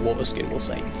half your water skin, we'll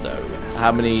say. So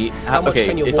How many? How much okay,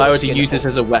 can your if I water were to skin use this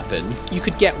hold? as a weapon, you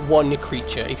could get one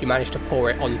creature if you manage to pour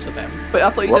it onto them. but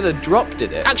I thought you said a drop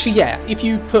did it. Actually, yeah, if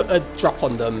you put a drop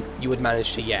on them, you would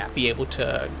manage to, be able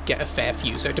to get a fair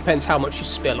few. So it depends how much you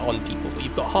spill on people. But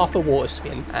you've got half a water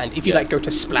skin, and if you go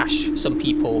to splash some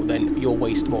people, then you'll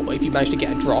waste more. But if you manage to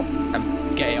get a drop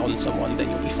and get it on someone, then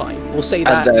you'll be fine. We'll say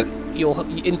that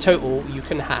in total you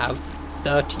can have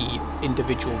 30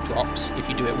 individual drops if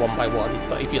you do it one by one.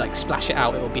 But if you splash it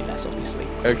out, it will be less, obviously.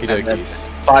 Okie And then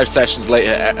dokies. 5 sessions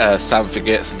later, Sam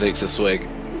forgets and takes a swig.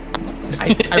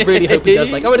 I really hope he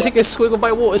does. I'm gonna take a swig of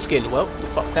my water skin. Well, you're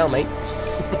fucked now, mate.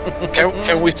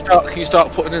 Can we start? Can you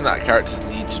start putting in that character's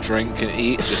need to drink and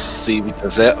eat just to see if he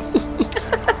does it?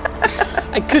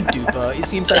 I could do, but it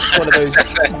seems like one of those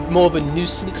more of a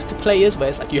nuisance to players where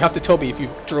it's like, you have to tell me if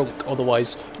you've drunk,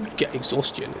 otherwise you get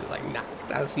exhaustion. It's like, nah,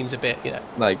 that seems a bit,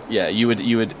 Yeah, you would.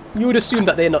 You would assume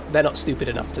that they're not stupid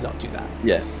enough to not do that.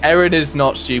 Yeah, Erin is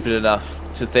not stupid enough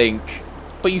to think.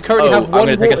 But you currently have I'm one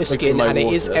gonna take a water swig skin, of my and it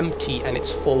is water. empty, and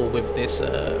it's full with this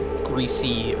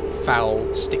greasy,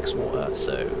 foul Styx water.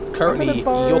 So currently,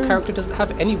 your character doesn't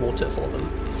have any water for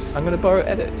them. I'm gonna borrow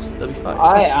edits. That'll be fine.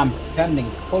 I am pretending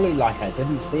fully like I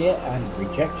didn't see it and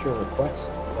reject your request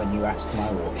when you asked my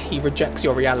water. He rejects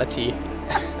your reality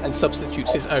and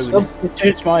substitutes his own.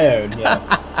 Substitutes my own, yeah.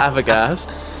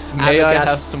 Avagast, may I have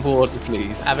Avagast. some water,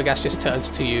 please? Avagast just turns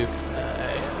to you.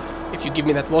 If you give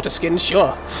me that water skin,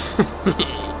 sure.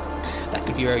 That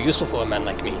could be very useful for a man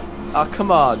like me. Oh, come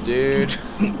on, dude.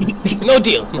 No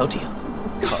deal, no deal.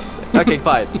 Okay,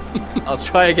 fine. I'll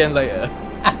try again later.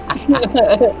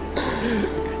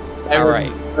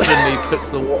 Alright. Suddenly puts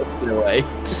the water away.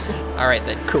 Alright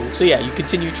then, cool. So yeah, you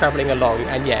continue travelling along,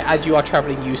 and yeah, as you are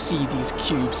travelling, you see these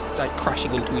cubes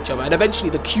crashing into each other, and eventually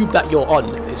the cube that you're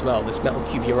on as well, this metal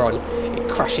cube you're on, it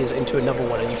crashes into another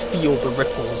one, and you feel the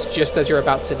ripples just as you're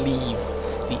about to leave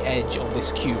the edge of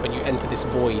this cube, and you enter this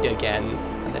void again.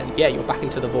 And then yeah, you're back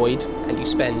into the void, and you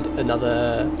spend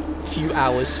another few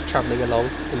hours travelling along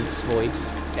in this void.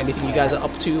 Anything you guys are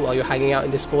up to while you're hanging out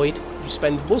in this void? You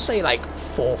spend, we'll say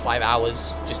 4 or 5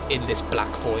 hours just in this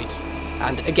black void.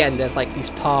 And again, there's like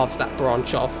these paths that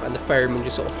branch off, and the ferryman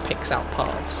just sort of picks out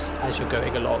paths as you're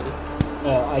going along.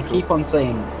 I keep on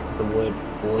saying the word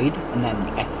void and then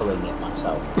echoing it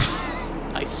myself.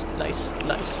 Nice.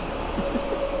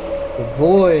 The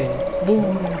void.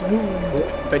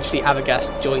 Eventually,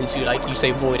 Avagast joins you, like you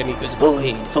say void, and he goes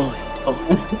void.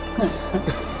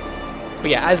 But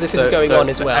yeah, as this is going on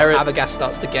as well, Avagast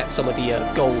starts to get some of the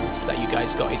gold that you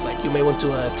guys got. He's like, you may want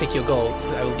to take your gold.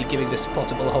 I will be giving this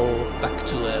portable hole back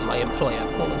to my employer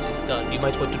once it's done. You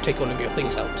might want to take all of your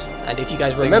things out. And if you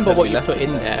guys remember what you put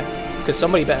in there, because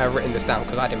somebody better have written this down,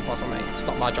 because I didn't bother, mate. It's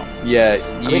not my job. Yeah,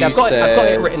 I mean, I've got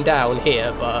it written down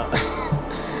here, but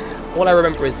all I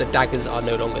remember is the daggers are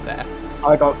no longer there.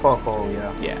 I got fuck all,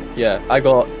 yeah. Yeah, I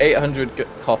got 800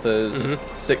 coppers,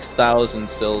 6,000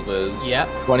 silvers,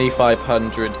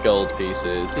 2,500 gold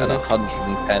pieces, and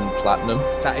 110 platinum.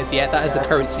 That is the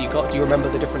currency you got. Do you remember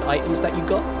the different items that you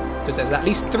got? Because there's at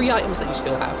least 3 items that you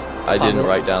still have. I didn't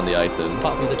write down the items.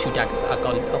 Apart from the 2 daggers that are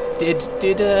gone now. Did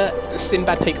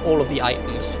Sinbad take all of the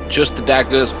items? Just the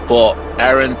daggers, but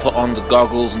Aaron put on the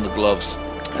goggles and the gloves.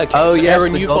 Okay, so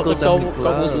Aaron, you've got the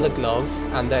goggles and the glove,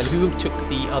 and then who took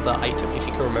the other item, if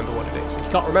you can remember what it is? If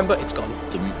you can't remember, it's gone.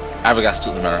 Avagast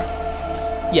took the mirror.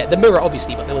 Yeah, the mirror,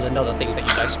 obviously, but there was another thing that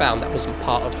you guys found that wasn't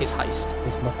part of his heist.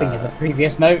 There's nothing in the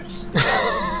previous notes.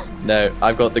 No,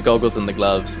 I've got the goggles and the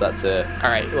gloves, that's it.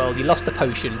 Alright, well, you lost the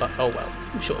potion, but oh well,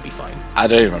 I'm sure it'll be fine. I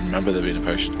don't even remember there being a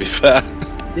potion, to be fair.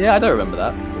 Yeah, I don't remember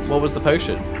that. What was the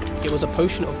potion? It was a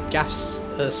potion of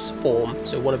gaseous form,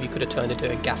 so one of you could have turned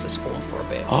into a gaseous form for a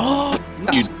bit. Oh,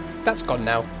 That's gone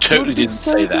now. Totally didn't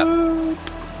say that.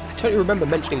 I totally remember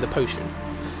mentioning the potion.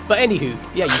 But anywho,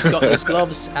 yeah, you've got those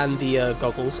gloves and the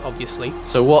goggles, obviously.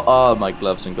 So what are my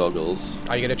gloves and goggles?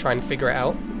 Are you going to try and figure it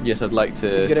out? Yes, I'd like to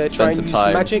Are you going to try and spend use some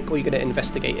time. magic, or are you going to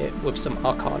investigate it with some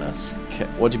arcanas? Okay,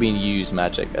 what do you mean use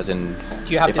magic? As in,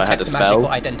 Do you have if I had detect a magic spell?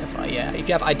 or identify? Yeah, if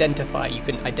you have identify, you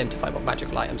can identify what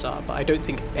magical items are, but I don't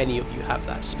think any of you have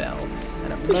that spell.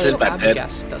 And I'm pretty sure Sinbad did.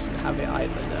 Avagast doesn't have it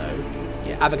either, no.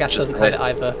 Yeah, Avagast doesn't have it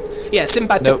either. Yeah,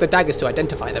 Sinbad took the daggers to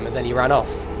identify them, and then he ran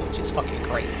off, which is fucking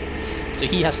great. So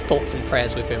he has thoughts and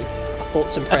prayers with him. Our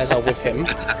thoughts and prayers are with him.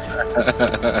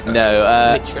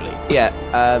 No, Literally. yeah,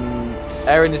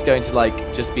 Aaron is going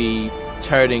to just be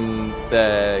turning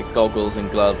the goggles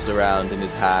and gloves around in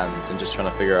his hands and just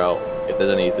trying to figure out if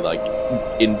there's any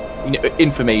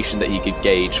information that he could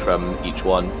gauge from each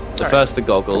one. So first the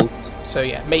goggles. So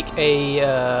yeah, make a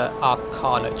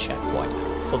Arcana check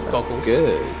for the goggles.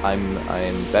 Good. I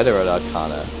am better at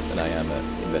Arcana than I am at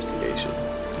investigation.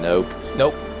 Nope.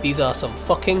 These are some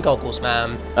fucking goggles,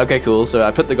 man. Okay, cool. So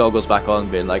I put the goggles back on,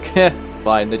 being like,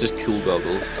 fine, they're just cool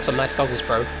goggles. Got some nice goggles,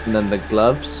 bro. And then the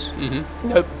gloves.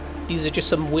 Nope. These are just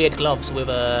some weird gloves with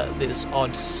this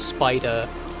odd spider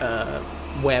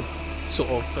web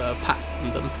sort of pattern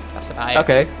on them. That's about it.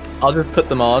 Okay, I'll just put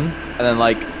them on and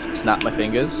then snap my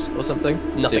fingers or something.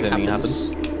 Nothing See if anything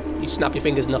happens. You snap your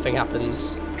fingers, nothing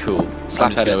happens. Cool.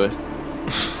 Slap at it.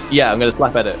 Yeah, I'm gonna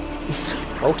slap at it.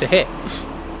 Roll to hit.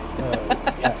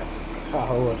 Yeah.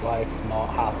 I would like to not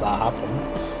have that happen.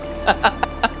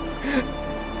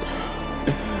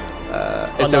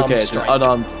 It's Unarmed okay. It's strike. an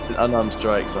unarmed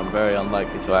strike, so I'm very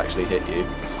unlikely to actually hit you.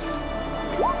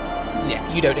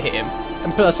 Yeah, you don't hit him.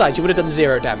 And besides, you would have done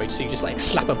 0 damage, so you just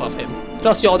slap above him.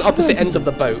 Plus, you're on opposite ends of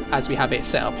the boat as we have it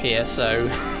set up here, so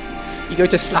you go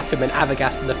to slap him, and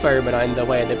Avagast and the ferryman are in the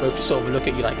way, and they both just sort of look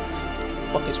at you like, what the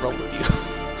fuck is wrong with you?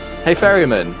 Hey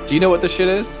ferryman, do you know what this shit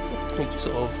is? He just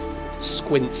sort of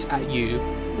squints at you,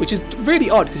 which is really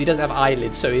odd because he doesn't have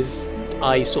eyelids, so his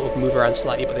eyes sort of move around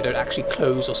slightly, but they don't actually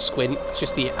close or squint. It's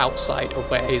just the outside of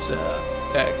where his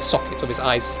sockets of his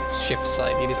eyes shift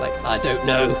slightly, and he's like, I don't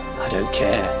know, I don't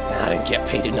care, and I don't get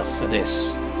paid enough for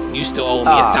this. You still owe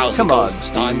me 1,000 gold for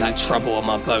starting that trouble on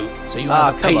my boat, so you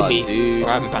either pay me, or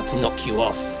I'm about to knock you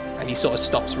off. And he sort of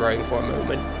stops rowing for a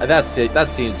moment. That's it. That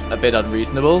seems a bit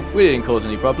unreasonable. We didn't cause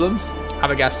any problems.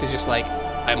 Avagast is just like,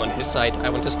 I'm on his side, I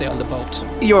want to stay on the boat.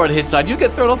 You're on his side. You'll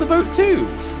get thrown off the boat too.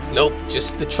 Nope,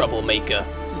 just the troublemaker.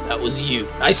 That was you.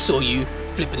 I saw you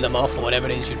flipping them off or whatever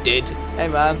it is you did. Hey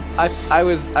man, I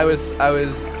was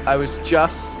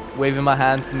just waving my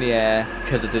hands in the air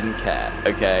because I didn't care.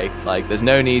 Okay, there's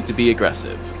no need to be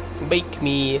aggressive. Make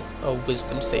me a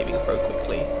wisdom saving throw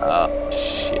quickly.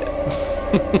 Shit.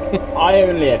 I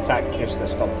only attacked just to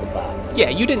stop the bat. Yeah,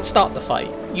 you didn't start the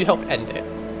fight. You helped end it.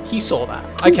 He saw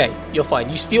that. Okay, you're fine.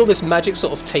 You feel this magic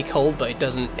sort of take hold, but it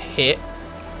doesn't hit.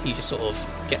 He just sort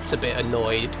of gets a bit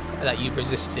annoyed that you've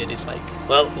resisted. It's like,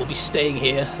 well, we'll be staying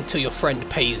here until your friend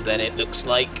pays then, it looks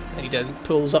like. And he then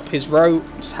pulls up his rope,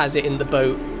 just has it in the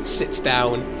boat, sits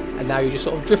down, and now you're just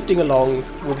sort of drifting along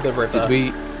with the river.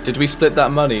 Did we split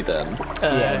that money then?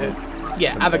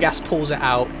 Yeah, Avagast pulls it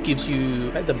out, gives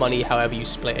you the money however you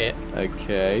split it.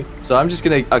 Okay. So I'm just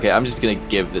gonna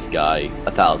give this guy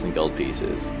 1,000 gold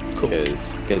pieces. Cool.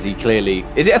 Because he clearly...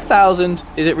 Is it 1,000?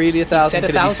 Is it really 1,000? Could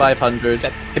it be 500?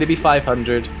 Could it be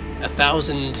 500?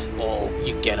 1,000 or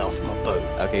you get off my boat.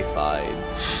 Okay, fine.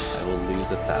 I will lose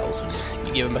 1,000.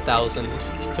 You give him 1,000,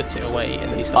 he puts it away,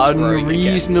 and then he starts rowing again.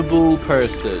 Unreasonable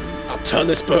person. I'll turn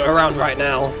this boat around right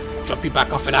now, drop you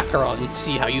back off in Acheron,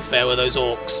 see how you fare with those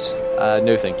orcs.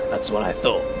 No thank you. That's what I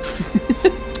thought.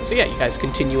 So yeah, you guys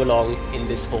continue along in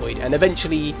this void, and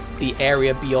eventually the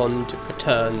area beyond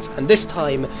returns, and this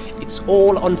time it's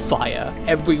all on fire.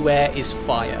 Everywhere is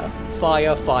fire.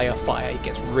 Fire, fire, fire. It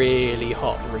gets really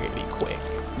hot really quick.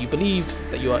 You believe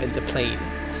that you are in the plane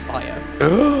of fire.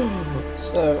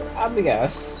 So,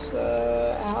 Avagast,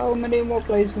 how many more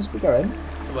places we going?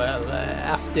 Well,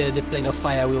 after the plane of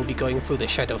fire, we'll be going through the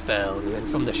Shadowfell, and then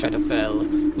from the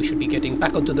Shadowfell, we should be getting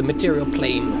back onto the material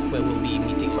plane, where we'll be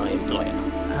meeting my employer.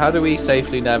 How do we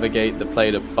safely navigate the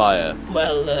plane of fire?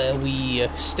 Well, we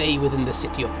stay within the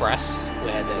city of Brass,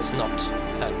 where there's not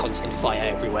constant fire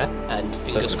everywhere, and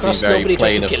fingers crossed nobody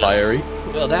tries to kill us.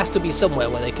 Well, there has to be somewhere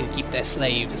where they can keep their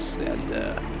slaves, and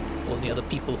all the other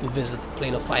people who visit the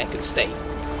plane of fire can stay.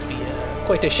 It would be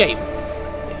quite a shame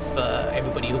if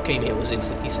everybody who came here was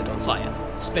instantly set on fire,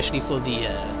 especially for the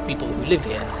people who live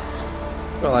here.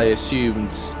 Well, I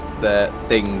assumed that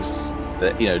things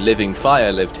that, living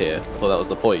fire lived here. I thought that was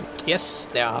the point. Yes,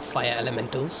 there are fire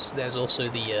elementals. There's also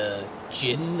the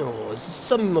Jinn, or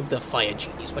some of the fire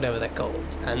genies, whatever they're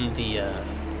called, and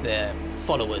their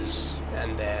followers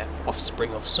and their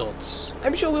offspring of sorts.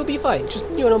 I'm sure we'll be fine. Just,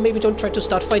 maybe don't try to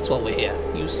start fights while we're here.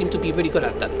 You seem to be really good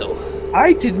at that, though.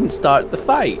 I didn't start the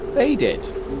fight. They did.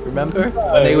 Remember?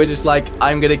 When they were just like,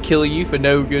 I'm gonna kill you for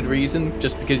no good reason,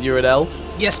 just because you're an elf?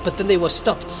 Yes, but then they were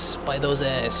stopped by those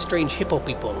strange hippo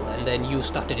people, and then you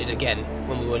started it again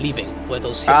when we were leaving, where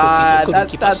those hippo people couldn't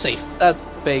keep us safe. That's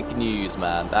fake news,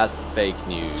 man. That's fake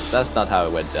news. That's not how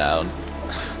it went down.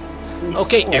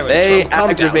 Okay, Aaron, they calm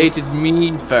aggravated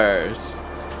me first.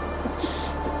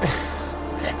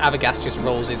 Avagast just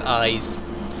rolls his eyes,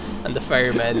 and the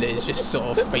ferryman is just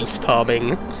sort of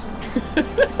face-palming.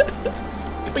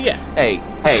 But yeah. Hey,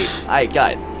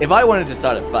 guys, if I wanted to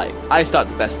start a fight, I start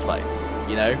the best fights,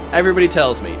 Everybody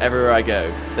tells me, everywhere I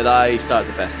go, that I start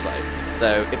the best fights.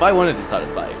 So, if I wanted to start a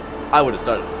fight, I would have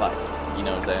started the fight. You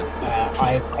know what I'm saying?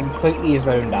 I completely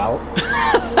zoned out.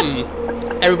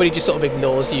 Everybody just sort of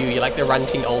ignores you. You're like the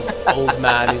ranting old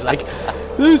man who's like,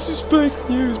 this is fake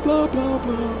news, blah, blah,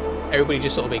 blah. Everybody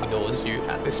just sort of ignores you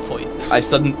at this point.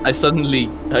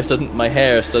 My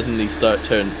hair suddenly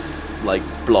turns like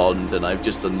blonde, and I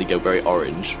just suddenly go very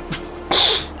orange.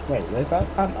 Wait, where's that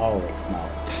tan? Oh, it's not.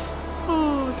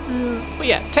 Oh dear. But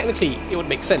yeah, technically it would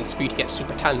make sense for you to get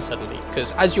super tan suddenly,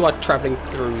 because as you are travelling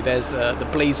through, there's the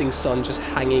blazing sun just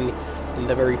hanging in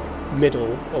the very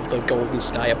middle of the golden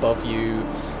sky above you,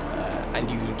 and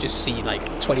you just see like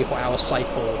 24-hour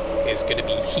cycle is going to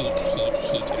be heat,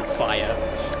 and fire,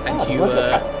 and you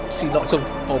see lots of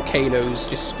volcanoes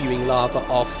just spewing lava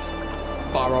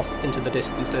far off into the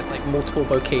distance. There's like multiple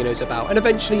volcanoes about, and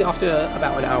eventually after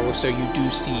about an hour or so you do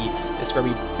see this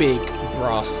very big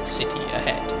brass city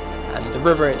ahead, and the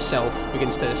river itself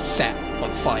begins to set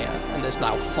on fire, and there's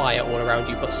now fire all around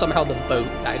you, but somehow the boat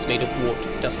that is made of wood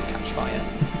doesn't catch fire.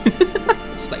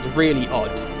 It's like really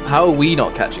odd. How are we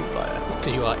not catching fire?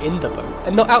 Because you are in the boat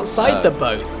and not outside the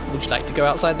boat. Would you like to go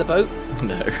outside the boat?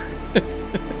 No.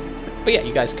 But yeah,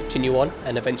 you guys continue on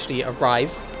and eventually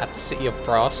arrive at the city of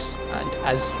Brass. And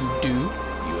as you do,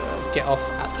 you get off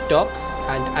at the dock.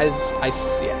 And as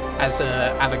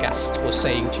Avagast was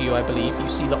saying to you, I believe, you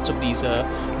see lots of these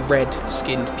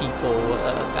red-skinned people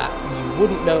that you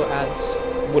wouldn't know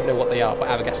what they are. But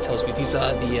Avagast tells you these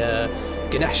are the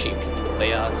Ganashi people.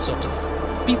 They are sort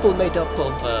of people made up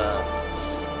of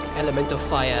elemental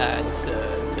fire and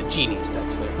the genies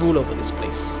that rule over this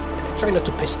place. Try not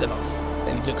to piss them off.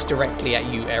 And he looks directly at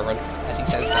you, Aaron, as he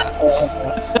says that.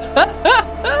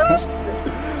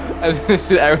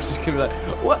 And Aaron's just gonna be like,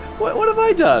 what have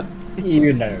I done?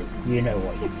 You know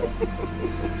what you've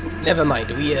done. Never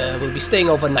mind, we will be staying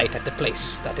overnight at the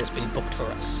place that has been booked for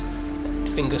us. And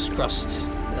fingers crossed,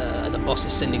 the boss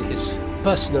is sending his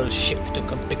personal ship to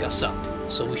come pick us up,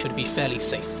 so we should be fairly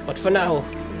safe. But for now,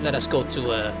 let us go to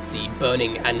the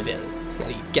burning anvil.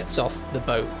 And he gets off the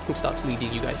boat and starts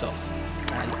leading you guys off.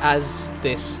 And as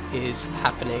this is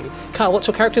happening, Carl, what's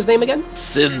your character's name again?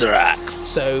 Syndrax.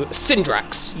 So,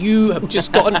 Syndrax, you have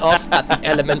just gotten off at the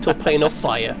elemental plane of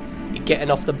fire. It getting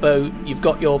off the boat. You've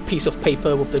got your piece of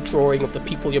paper with the drawing of the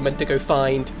people you're meant to go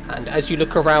find. And as you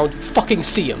look around, you fucking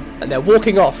see them. And they're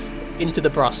walking off into the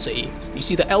Brass City. You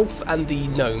see the elf and the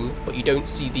gnome, but you don't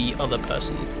see the other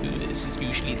person who is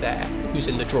usually there, who's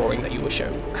in the drawing that you were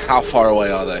shown. How far away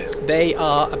are they? They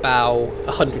are about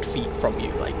 100 feet from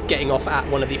you, like getting off at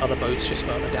one of the other boats just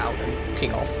further down and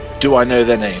walking off. Do I know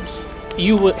their names?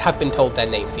 You would have been told their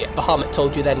names, yeah. Bahamut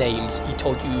told you their names. He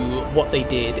told you what they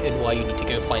did and why you need to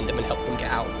go find them and help them get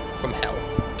out from hell.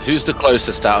 Who's the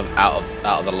closest out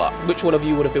of the lot? Which one of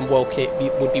you would be walking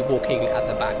at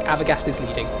the back? Avagast is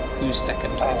leading. Who's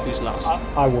second and who's last?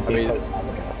 I will be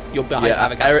Avagast. You're behind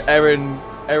Avagast.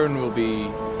 Aaron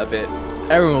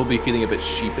will be feeling a bit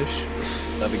sheepish.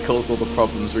 I've been called for all the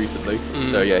problems recently,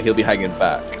 so yeah, he'll be hanging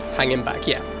back. Hanging back,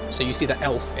 yeah. So you see the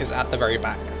elf is at the very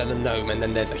back, and then the gnome, and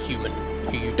then there's a human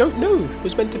who you don't know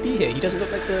was meant to be here. He doesn't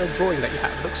look like the drawing that you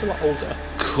have. He looks a lot older.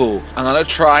 Cool. I'm gonna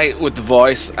try with the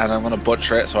voice, and I'm gonna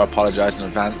butcher it, so I apologise in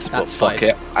advance. That's but fuck fine.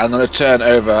 it. I'm gonna turn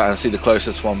over and see the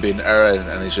closest one being Aaron,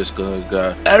 and he's just gonna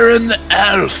go, Aaron the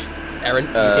elf. Aaron,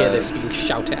 you hear this being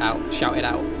shouted out.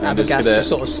 Avagast just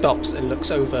sort of stops and looks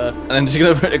over. And I'm just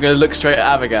gonna look straight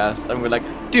at Avagast, and we're like,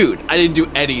 dude, I didn't do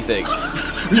anything.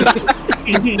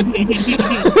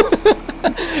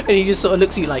 And he just sort of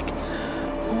looks at you like,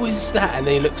 who is that? And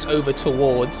then he looks over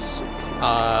towards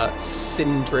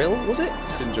Sindril, was it?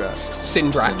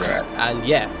 Syndrax. And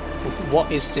yeah,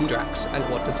 what is Syndrax and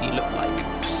what does he look like?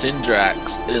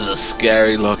 Syndrax is a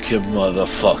scary looking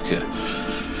motherfucker.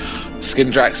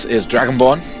 Syndrax is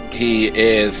Dragonborn. He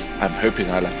is, I'm hoping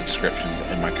I left the descriptions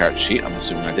in my character sheet. I'm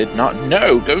assuming I did not.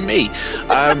 No, go me.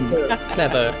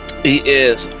 Clever. He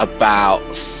is about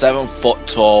 7 foot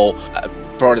tall,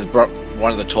 probably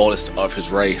one of the tallest of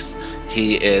his race.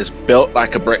 He is built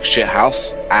like a brick shit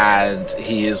house, and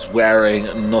he is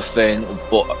wearing nothing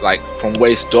but, like, from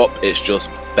waist up, it's just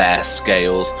bare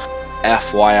scales.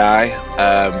 FYI,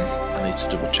 I need to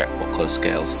double check what colour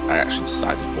scales I actually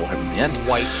decided for him in the end.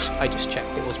 White. I just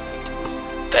checked. It was white.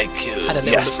 Thank you. Had a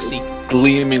little look-see.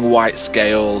 Gleaming white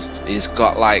scales. He's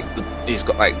got like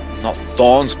not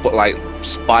thorns, but like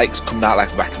spikes coming out like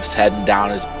the back of his head and down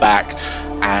his back,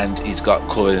 and he's got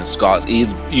coloured in scars.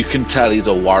 You can tell he's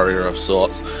a warrior of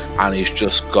sorts, and he's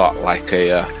just got like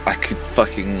a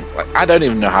fucking, like, I don't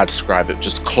even know how to describe it.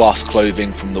 Just cloth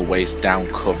clothing from the waist down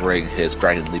covering his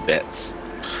dragonly bits,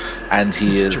 and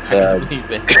he is.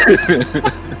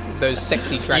 Those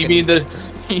sexy dragon.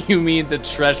 You mean the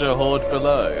treasure hoard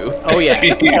below? Oh yeah,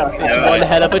 it's one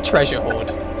hell of a treasure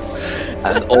hoard.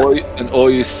 And all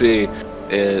you see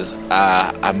is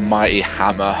a mighty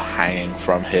hammer hanging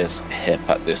from his hip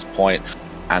at this point,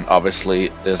 and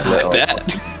obviously there's little.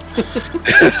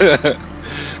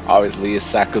 Obviously a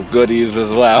sack of goodies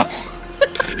as well.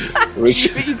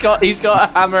 He's got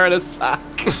a hammer and a sack.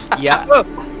 Yeah.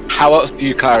 How else do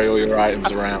you carry all your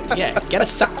items around? Yeah, get a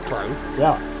sack, bro.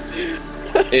 Yeah.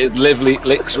 It's literally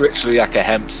like a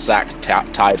hemp sack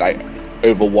tied like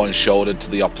over one shoulder to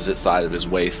the opposite side of his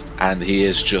waist, and he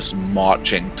is just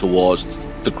marching towards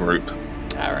the group.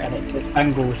 Alright. And it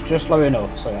angles just low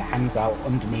enough so it hangs out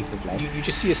underneath his leg. You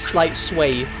just see a slight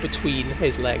sway between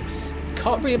his legs.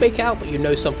 Can't really make it out, but you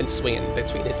know something's swinging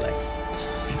between his legs.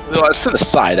 Well, it's to the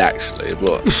side actually,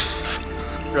 but.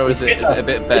 Bro, is it a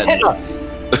bit bent? God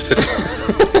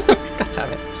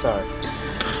damn it. Sorry.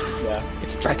 Yeah.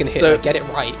 It's Dragon Hitler, get it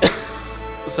right.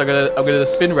 So I'm gonna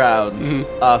spin round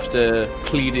after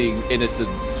pleading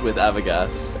innocence with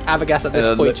Avagast. Avagast at this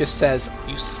point just says,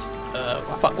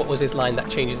 fuck, what was his line that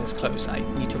changes his clothes? I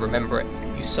need to remember it.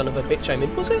 You son of a bitch, I'm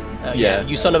in, was it? Yeah.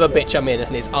 You son of a bitch, I'm in,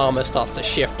 and his armor starts to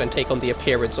shift and take on the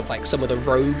appearance of like some of the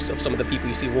robes of some of the people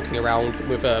you see walking around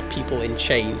with people in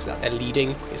chains that they're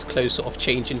leading. His clothes sort of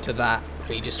change into that,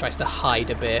 and he just tries to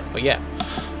hide a bit, but yeah.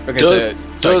 Okay, does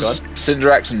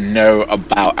Syndrax know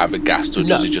about Avagast, or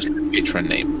does he just picture a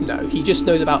name? No, he just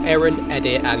knows about Aaron,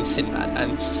 Edir, and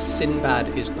Sinbad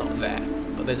is not there,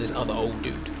 but there's this other old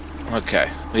dude. Okay.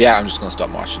 Yeah, I'm just gonna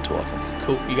start marching towards him.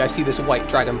 Cool. You guys see this white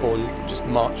dragonborn just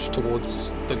march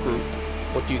towards the group.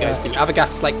 What do you guys do?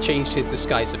 Avagast's like changed his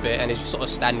disguise a bit and is just sort of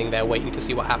standing there waiting to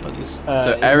see what happens.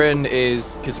 So Aaron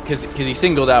is because he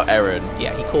singled out Aaron.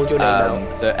 Yeah, he called your name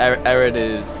out. So Aaron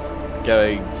is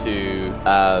going to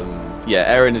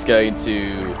Aaron is going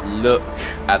to look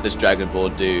at this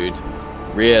dragonborn dude,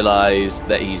 realize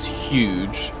that he's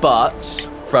huge, but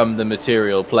from the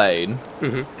material plane,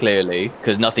 clearly,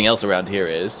 because nothing else around here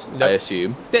is, I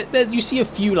assume. You see a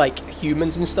few like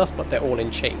humans and stuff, but they're all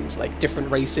in chains, like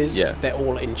different races. Yeah. They're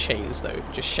all in chains though,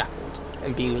 just shackled.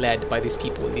 and being led by these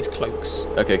people in these cloaks.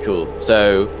 Okay, cool.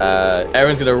 So,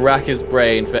 Aaron's gonna rack his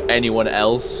brain for anyone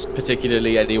else,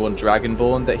 particularly anyone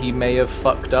Dragonborn that he may have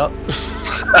fucked up.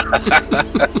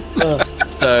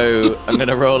 So, I'm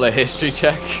gonna roll a history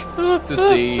check to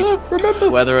see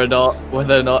whether or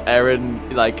not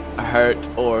Aaron like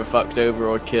hurt or fucked over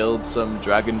or killed some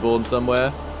Dragonborn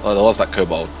somewhere. Oh, there was that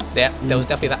kobold. Yeah, there was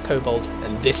definitely that kobold,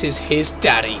 and this is his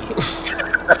daddy.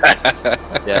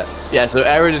 Yeah. So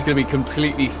Aaron is going to be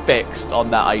completely fixed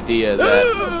on that idea that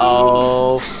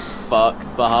oh fuck,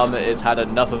 Bahamut has had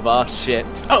enough of our shit.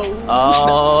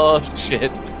 Oh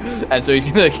shit! And so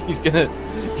he's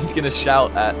gonna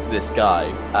shout at this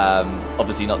guy.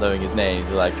 Obviously not knowing his name.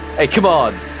 He's like, "Hey, come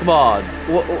on!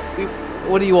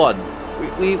 What do you want?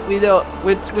 We don't.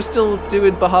 We're still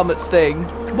doing Bahamut's thing.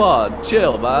 Come on,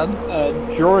 chill, man."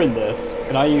 During this,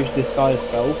 can I use disguise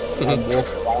self and walk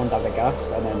around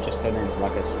Avagas and then just turn into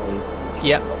like a slave?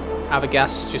 Yep.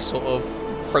 Avagas just sort of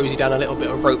throws you down a little bit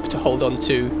of rope to hold on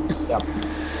to. Yep.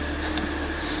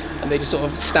 And they just sort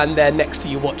of stand there next to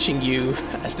you watching you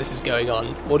as this is going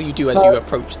on. What do you do as you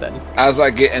approach then? As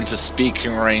I get into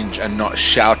speaking range and not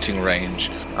shouting range,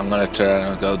 I'm gonna turn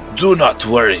and go, "Do not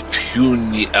worry,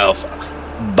 puny elf.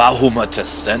 Bahamut has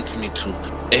sent me to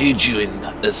aid you in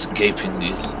escaping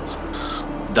these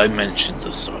dimensions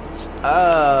of sorts."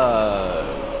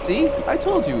 See, I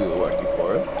told you we were working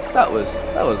for him. That was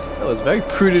very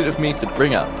prudent of me to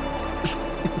bring up.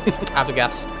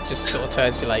 Avagas just sort of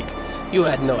turns to you like, "You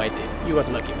had no idea. You got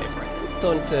lucky, my friend.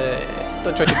 Don't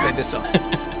try to play this off.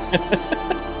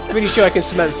 Pretty sure I can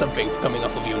smell something coming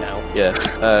off of you now."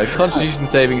 Yeah. Constitution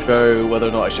saving throw, whether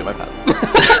or not I shit my pants.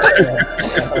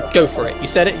 Go for it. You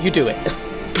said it. You do it.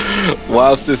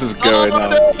 Whilst this is going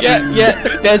on, Yeah.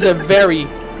 There's a very,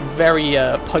 very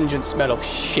pungent smell of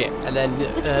shit, and then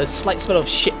a slight smell of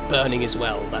shit burning as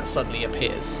well that suddenly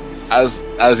appears.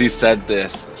 as he said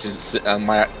this,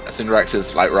 my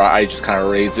Cinderex's like right eye just kind of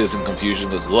raises in confusion.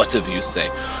 Goes, "What have you say?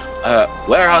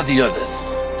 Where are the others?"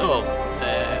 Oh,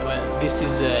 well, this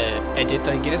is Edit,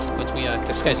 I guess, but we are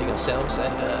disguising ourselves,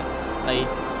 and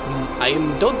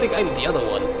don't think I'm the other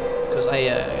one, because I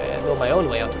know my own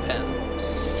way out of hell.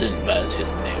 Sinbad,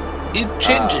 his name. He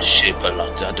changes shape a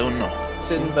lot. I don't know.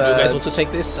 Sinbad. You guys want to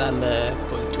take this? I'm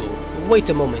going to wait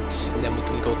a moment, and then we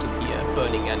can go to the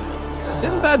burning anvil.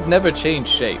 Sinbad never changed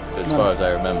shape, as far as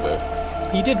I remember.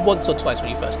 He did once or twice when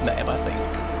you first met him, I think.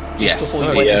 Just Yes. before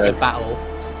you went into battle,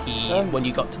 when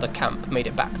you got to the camp, made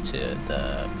it back to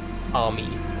the army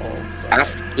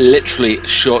of... Literally,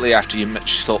 shortly after you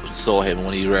saw him,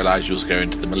 when he realised you was going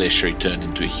to the militia, he turned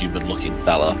into a human-looking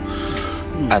fella.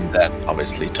 And then,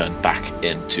 obviously, turned back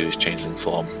into his changeling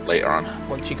form later on.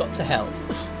 Once you got to hell.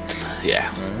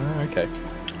 Yeah. Okay.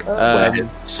 Where his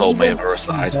soul may have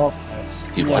reside.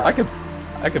 He was.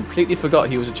 I completely forgot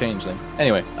he was a changeling.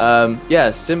 Anyway,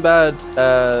 Sinbad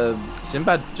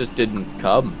just didn't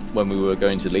come when we were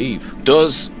going to leave.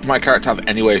 Does my character have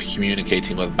any way of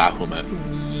communicating with Bahamut?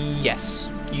 Yes.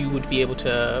 You would be able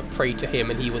to pray to him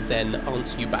and he would then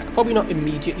answer you back. Probably not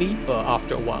immediately, but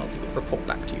after a while he would report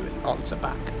back to you and answer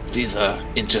back. These are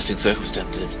interesting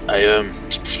circumstances.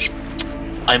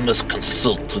 I must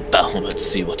consult with Bahamut to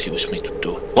see what he wishes me to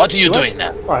do. What are you doing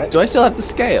now? Right. Do I still have the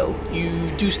scale?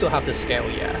 You do still have the scale,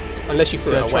 yeah. Unless you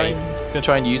threw it away. Gonna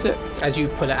try and use it? As you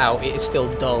pull it out, it is still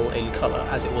dull in colour,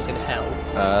 as it was in hell.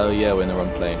 Oh yeah, we're in the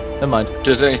wrong plane. Never mind.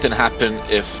 Does anything happen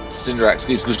if Cinderex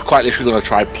is quite literally going to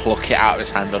try and pluck it out of his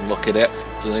hand and look at it?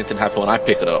 Does anything happen when I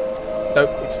pick it up? Nope,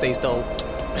 it stays dull.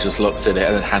 He just looks at it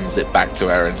and then hands it back to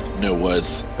Aaron. No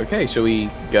words. Okay, shall we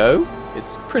go?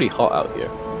 It's pretty hot out here.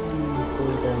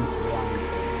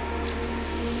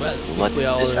 Well, What if we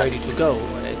are is ready to go,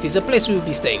 it is a place we will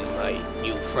be staying, my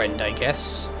new friend, I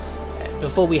guess.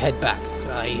 Before we head back,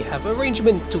 I have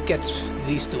arrangement to get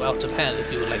these two out of hell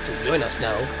if you would like to join us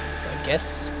now, I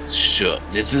guess. Sure,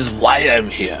 this is why I'm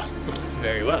here.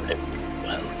 Very well.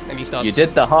 And he starts... You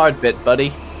did the hard bit, buddy.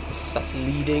 He starts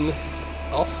leading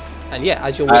off. And yeah,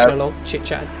 as you're walking along,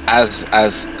 chit-chatting. As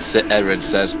Aaron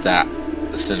says that,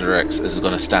 Cinderex is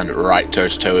going to stand right toe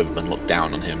to toe with him and look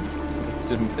down on him.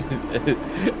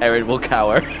 Aaron will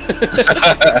cower.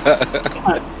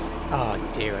 Oh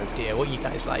dear, what you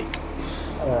guys like?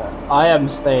 I am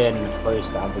staying close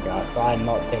to Avagar, so I'm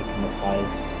not taking this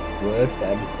guy's word for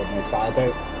everything. So I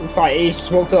don't. It's like he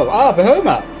just walked up.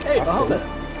 Bahamut! Hey, Bahamut!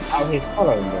 How he's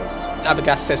following us.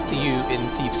 Avagas says to you in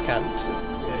Thieves' Cant,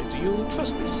 do you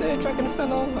trust this dragon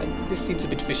fellow? This seems a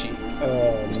bit fishy.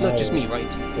 It's not just me,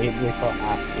 right? We can't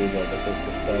ask either because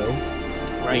the scale.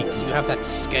 Right, you have that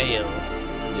scale.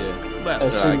 Yeah. Well,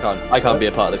 No, I can't be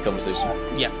a part of this conversation.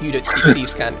 yeah, you don't speak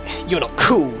Thieves' Cant. You're not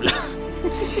cool.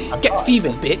 Get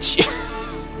thieving, bitch.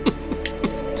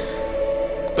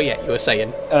 But yeah, you were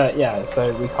saying. Yeah,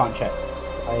 so we can't check.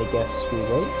 I guess we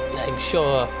wait. I'm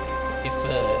sure if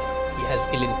he has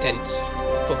ill intent,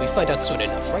 we'll probably find out soon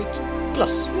enough, right?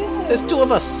 Plus, there's 2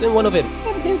 of us and 1 of him.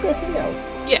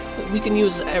 Yeah, we can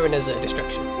use Aaron as a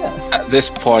distraction. Yeah. At this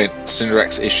point,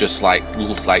 Cinderex is just like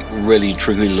really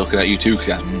intriguingly looking at you two because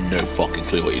he has no fucking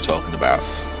clue what you're talking about.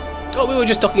 Oh, we were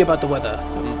just talking about the weather.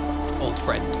 Old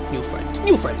friend, new friend,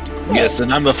 new friend. Yes,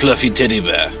 and I'm a fluffy teddy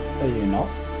bear. Are you not?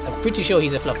 I'm pretty sure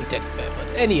he's a fluffy teddy bear,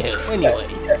 but anyway.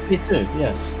 Yeah, me too,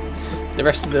 yeah. For the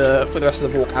rest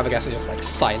of the walk, Avagast is just like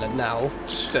silent now,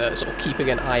 just sort of keeping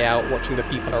an eye out, watching the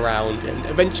people around, and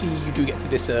eventually you do get to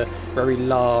this very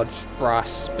large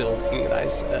brass building that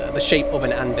is the shape of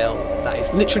an anvil that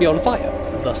is literally on fire,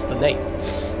 thus the name.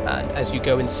 And as you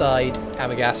go inside,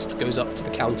 Avagast goes up to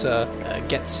the counter,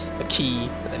 gets a key,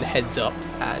 and then heads up.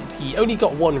 And he only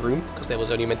got 1 room, because there was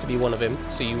only meant to be 1 of him,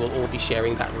 so you will all be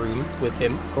sharing that room with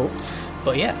him. Cool.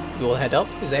 But yeah, you all head up.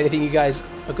 Is there anything you guys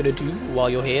are going to do while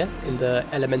you're here in the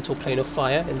elemental plane of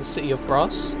fire in the city of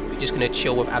Brass? Or are you just going to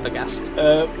chill with Avagast?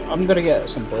 I'm going to get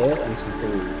some beer and some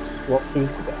food. What food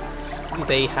do they have?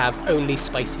 They have only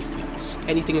spicy foods.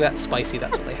 Anything that's spicy,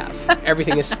 that's what they have.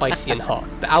 Everything is spicy and hot.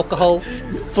 The alcohol,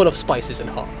 full of spices and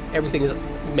hot. Everything is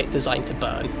designed to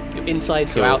burn. Your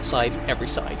insides, your outsides, every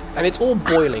side. And it's all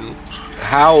boiling.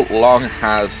 How long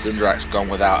has Cinderex gone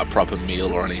without a proper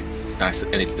meal or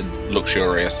anything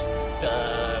luxurious?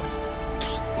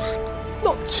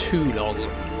 Not too long.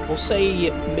 We'll say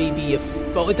maybe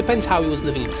well, it depends how he was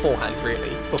living beforehand,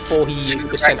 really. Before he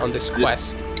was sent on this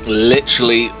quest.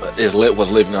 Literally, was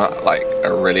living like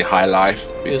a really high life.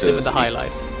 He was living the high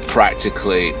life.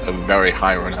 Practically a very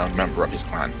high renowned member of his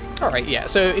clan. Alright, yeah,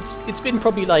 so it's been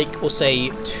probably like, we'll say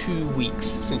 2 weeks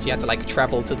since you had to like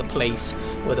travel to the place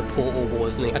where the portal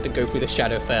was, and then you had to go through the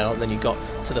Shadowfell, and then you got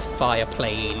to the fire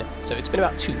plane. So it's been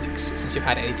about 2 weeks since you've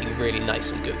had anything really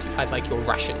nice and good. You've had like your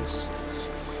rations.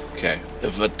 Okay,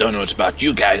 if I don't know it's about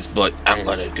you guys, but I'm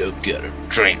gonna go get a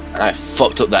drink. And I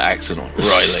fucked up that accent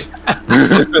royally.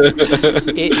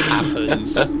 It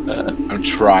happens. I'm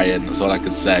trying, that's all I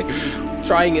can say.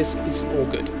 Trying is all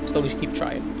good, as long as you keep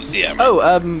trying. Yeah, man. Oh,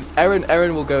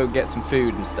 Aaron will go get some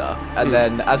food and stuff, and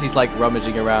then as he's like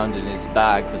rummaging around in his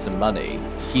bag for some money,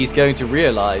 he's going to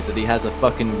realize that he has a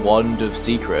fucking wand of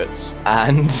secrets,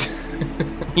 and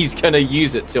he's going to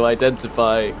use it to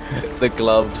identify the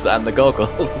gloves and the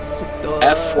goggles.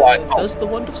 Does the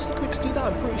Wand of Secrets do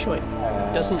that? I'm pretty sure it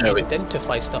doesn't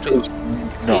identify stuff.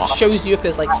 It shows you if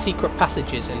there's like secret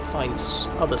passages and finds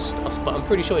other stuff, but I'm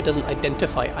pretty sure it doesn't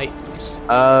identify items.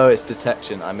 Oh, it's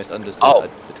detection. I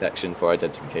misunderstood. Detection for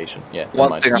identification. Yeah.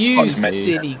 One thing you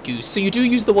silly goose. So you do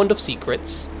use the Wand of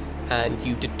Secrets, and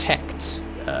you detect.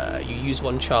 You use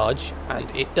 1 charge, and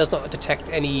it does not detect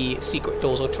any secret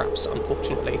doors or traps,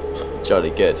 unfortunately.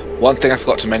 Jolly good. One thing I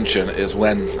forgot to mention is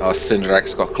when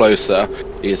Cinderex got closer,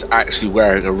 he's actually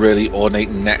wearing a really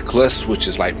ornate necklace, which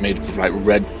is like made of like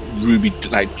red ruby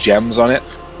like gems on it,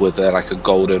 with like a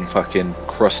golden fucking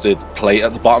crusted plate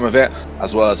at the bottom of it,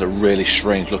 as well as a really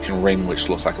strange looking ring which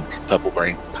looks like a purple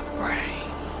brain.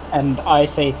 And I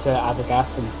say to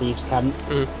Avagast and Thieves' Camp,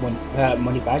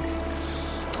 money bags.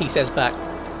 He says back,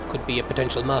 could be a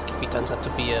potential mark if he turns out to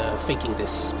be faking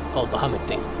this whole Bahamut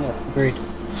thing. Yes, agreed.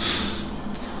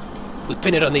 We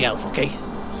pin it on the elf, okay?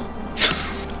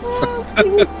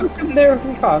 There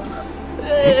we are.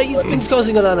 He's been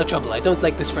causing a lot of trouble. I don't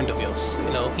like this friend of yours.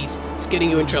 You know, he's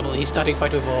getting you in trouble. He's starting a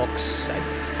fight with orcs.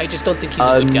 I just don't think he's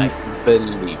a good guy.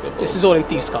 Unbelievable. This is all in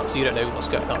Thieves' Cart, so you don't know what's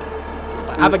going on.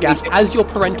 But Avagast, as your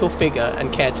parental figure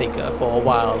and caretaker for a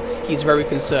while, he's very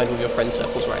concerned with your friend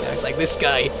circles right now. He's like, this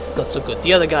guy, not so good.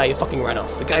 The other guy fucking ran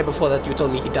off. The guy before that, you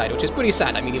told me he died, which is pretty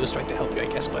sad. I mean, he was trying to help you, I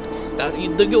guess, but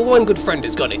your one good friend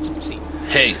is gone, it would seem.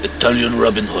 Hey, Italian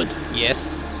Robin Hood.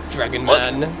 Yes, Dragon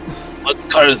Man. What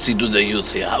currency do they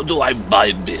use here? How do I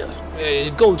buy beer?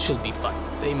 Gold should be fine.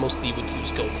 They mostly would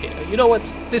use gold here. You know what?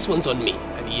 This one's on me.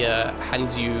 And he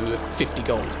hands you 50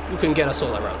 gold. You can get us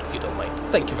all around if you don't mind.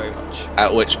 Thank you very much.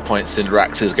 At which point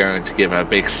Cinderex is going to give her a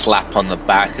big slap on the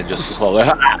back and just call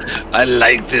her, I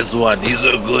like this one. He's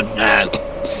a good man.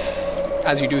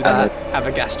 As you do that,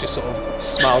 Avagast just sort of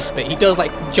smiles a bit. He does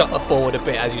like jut forward a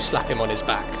bit as you slap him on his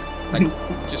back. Like,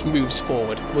 just moves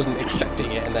forward. Wasn't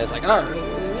expecting it. And there's like,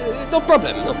 no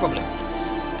problem. I'm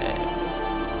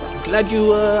glad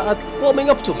you are warming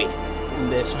up to me. in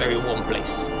this very warm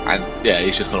place. And yeah,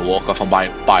 he's just gonna walk off and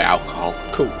buy alcohol.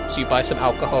 Cool. So you buy some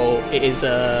alcohol. It is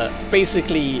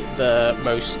basically the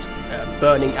most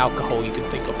burning alcohol you can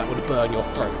think of that would burn your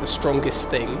throat. The strongest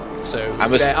thing. So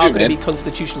there are going to be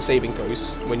Constitution saving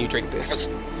throws when you drink this.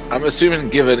 I'm assuming,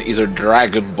 given he's a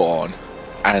dragonborn,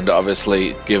 and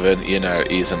obviously given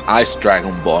he's an ice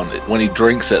dragonborn, when he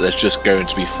drinks it, there's just going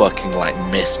to be fucking like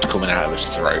mist coming out of his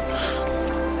throat.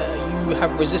 You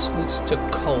have resistance to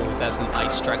cold as an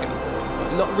ice dragonborn,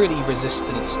 but not really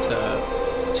resistance to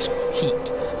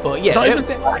heat. But yeah,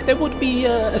 there would be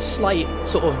a slight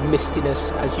sort of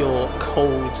mistiness as your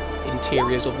cold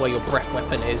interiors of where your breath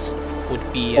weapon is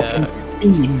would be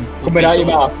coming out your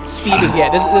mouth. Steaming. Yeah,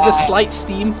 there's a slight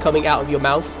steam coming out of your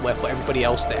mouth, where for everybody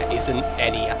else there isn't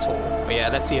any at all. But yeah,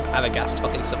 let's see if Avagast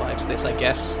fucking survives this, I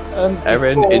guess.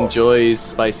 Erin enjoys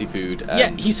spicy food. And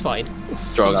yeah, he's fine.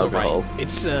 Strong he's alcohol. All right.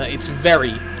 It's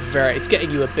very, it's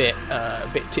getting you a bit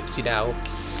tipsy now.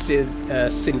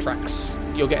 Syndrax,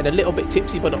 you're getting a little bit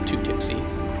tipsy, but not too tipsy.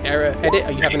 Edit,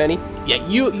 are you having any? Yeah,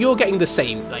 you're getting the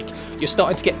same. Like, you're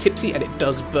starting to get tipsy, and it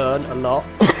does burn a lot.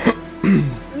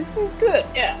 This is good.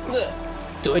 Yeah.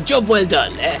 Do a job well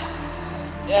done.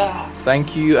 Yeah.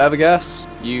 Thank you, Avagast.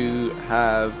 You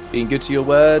have been good to your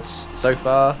words so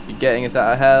far. You're getting us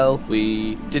out of hell.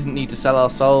 We didn't need to sell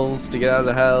our souls to get out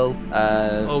of hell.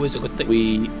 And always a good thing.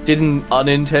 We didn't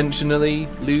unintentionally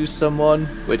lose someone,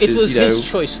 which it was his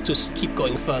choice to keep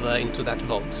going further into that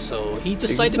vault. So he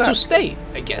decided to stay,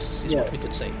 I guess, is what we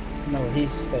could say. No, he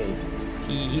stayed.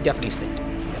 He definitely stayed.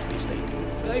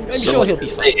 I'm sure he'll be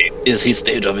fine. Is he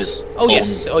stayed of his? Oh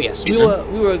yes. We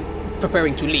were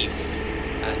preparing to leave,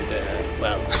 and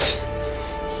well,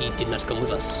 he did not come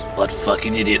with us. What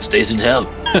fucking idiot stays in hell?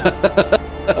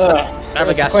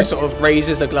 Avagast just sort of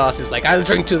raises a glass. Is like, I'll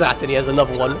drink to that, and he has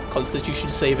another one. Constitution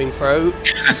saving throw.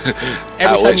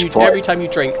 Every time you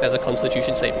drink, there's a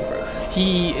Constitution saving throw.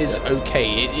 He is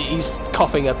okay. He's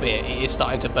coughing a bit. It is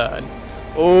starting to burn.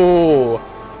 Oh,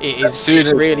 it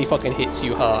really fucking hits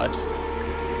you hard.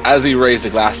 As he raised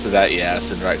a glass to that,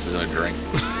 Syndrax is gonna drink.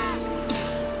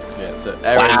 Yeah, so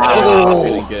Erin's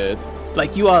really good.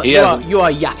 Like you are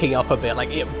yakking up a bit.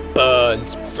 Like it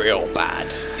burns real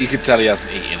bad. You can tell he hasn't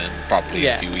eaten properly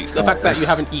in a few weeks. The fact that you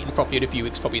haven't eaten properly in a few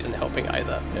weeks probably isn't helping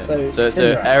either. Yeah. So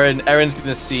Erin's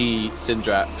gonna see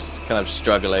Syndrax kind of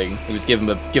struggling. He was give him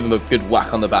a good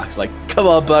whack on the back. He's like, "Come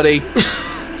on, buddy."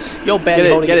 You're barely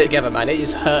holding it together, man. It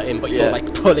is hurting, but you're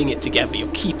like pulling it together. You're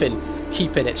keeping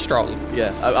it strong.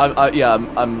 Yeah,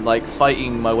 I'm like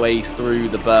fighting my way through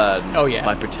the burn. Oh yeah.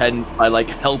 By like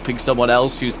helping someone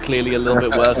else who's clearly a little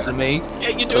bit worse than me. Yeah,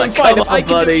 you're doing fine. If I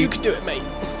can do it, you can do it, mate.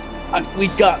 We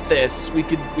got this. We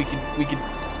could.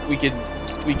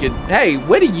 Hey,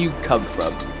 where do you come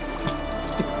from?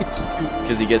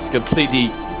 Because he gets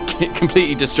completely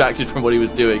distracted from what he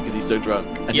was doing because he's so drunk.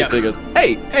 And he goes,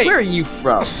 hey, where are you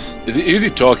from? Who's he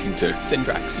talking to?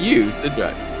 Syndrax. You,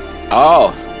 Syndrax.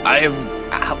 Oh. I'm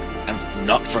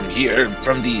not from here. I'm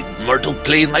from the mortal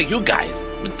plane like you guys.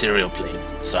 Material plane.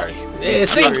 Sorry.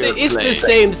 It's the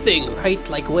same thing, right?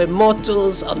 Like we're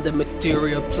mortals on the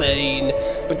material plane.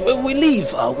 But when we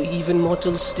leave, are we even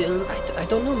mortals still? I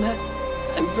don't know, man.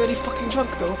 I'm really fucking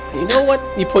drunk though. And you know what?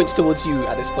 He points towards you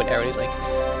at this point, Erin. He's like,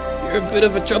 you're a bit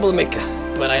of a troublemaker,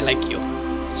 but I like you.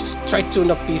 Just try to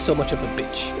not be so much of a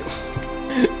bitch.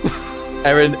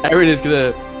 Erin is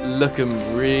gonna look him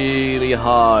really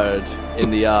hard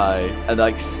in the eye and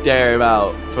like stare him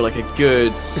out for like a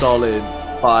good solid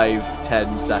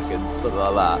 5-10 seconds, something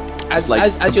like that. As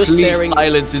you're staring,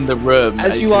 silence in the room.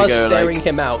 As you are staring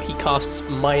him out, he casts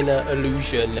minor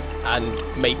illusion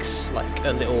and makes like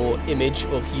a little image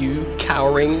of you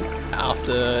cowering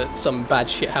after some bad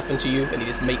shit happened to you, and he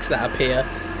just makes that appear.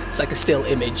 It's like a still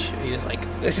image. He's like,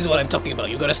 "This is what I'm talking about.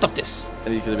 You gotta stop this."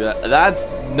 And he's gonna be like,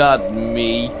 "That's not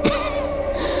me."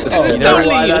 This is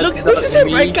totally you. Look, this is him,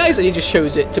 right, guys? And he just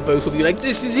shows it to both of you. Like,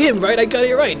 this is him, right? I got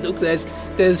it right. Look, there's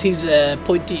his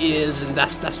pointy ears, and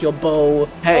that's your bow.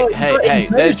 Hey!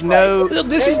 There's no. Look,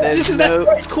 this is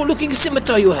that cool-looking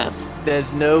scimitar you have.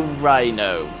 There's no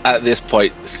rhino. At this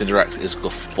point, Syndrax is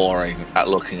guffawing at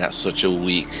looking at such a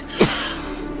weak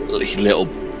little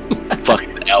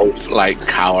fucking elf, like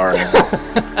cowering.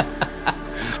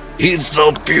 He's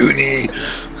so puny.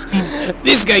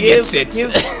 This guy gets it.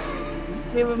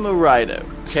 Give him a rhino.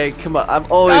 Okay, come on. I'm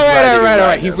always All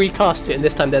right. He recast it, and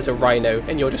this time there's a rhino,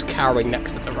 and you're just cowering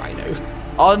next to the rhino.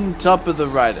 On top of the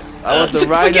rhino. I want the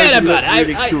rhino forget about it.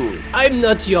 Really cool. I'm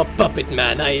not your puppet,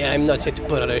 man. I'm not here to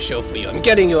put on a show for you. I'm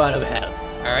getting you out of hell.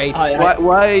 All right.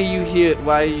 Why are you here?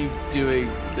 Why are you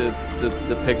doing the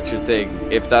the picture thing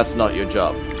if that's not your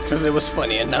job? Because it was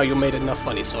funny, and now you made enough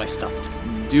funny, so I stopped.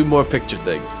 Do more picture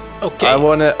things. Okay.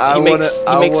 He makes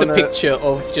a picture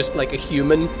of just like a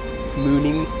human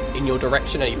mooning in your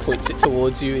direction, and he points it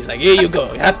towards you. He's like, "Here you go.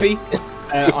 Happy?"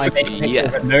 I make a picture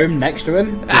of a gnome next to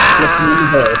him.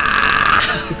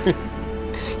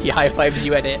 He high fives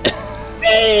you at it.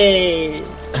 Hey!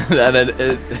 And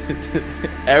then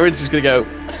Aaron's just gonna go,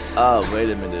 oh, wait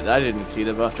a minute, I didn't clean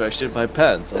up after I shit my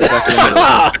pants. Is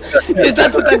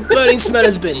that what that burning smell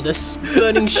has been? This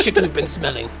burning shit we've been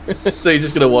smelling. So he's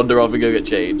just gonna wander off and go get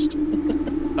changed.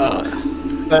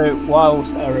 So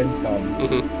whilst Aaron's gone,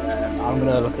 I'm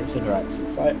gonna look at Siderax.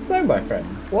 So my friend,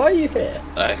 why are you here?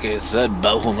 Like I said,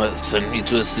 Bahamut sent me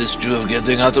to assist you of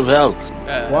getting out of hell.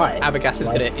 Why? Abagast is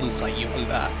gonna insight you on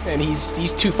that, and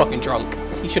he's too fucking drunk.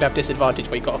 He should have disadvantage,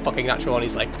 but he got a fucking natural one.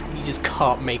 He's like, he just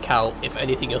can't make out if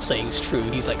anything you're saying is true.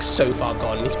 He's like so far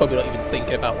gone. He's probably not even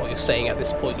thinking about what you're saying at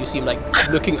this point. You see him like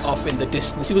looking off in the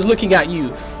distance. He was looking at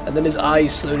you, and then his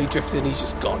eyes slowly drifted, and he's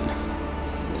just gone.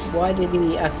 Why did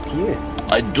he ask you?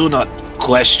 I do not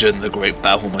question the great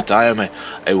Bahamut. I am a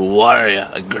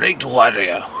warrior, a great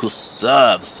warrior who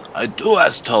serves. I do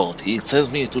as told. He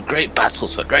sends me to great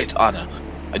battles for great honor.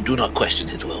 I do not question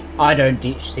his will. I don't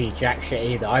see jack shit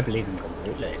either. I believe him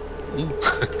completely.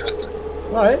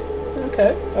 Right,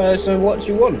 okay. So what do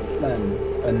you want then?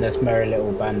 And this merry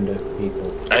little band of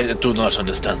people. I do not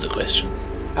understand the question.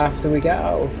 After we get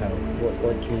out of hell,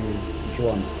 what do you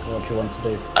want? What do you want to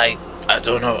do? I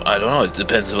don't know. It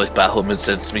depends if Bahamut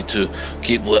sends me to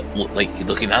keep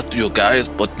looking after you guys.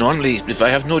 But normally, if I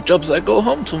have no jobs, I go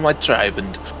home to my tribe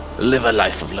and live a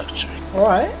life of luxury. All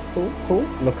right, cool.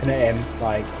 Looking at him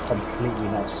like completely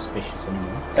not suspicious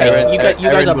anymore. You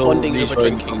guys are bonding over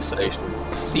drinking. So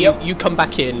you come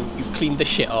back in. You've cleaned the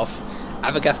shit off.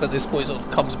 Avagast at this point sort of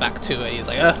comes back to it. He's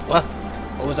like, what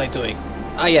was I doing?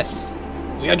 Ah, yes,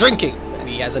 we are drinking. And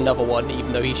he has another one,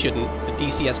 even though he shouldn't. The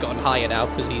DC has gotten higher now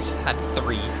because he's had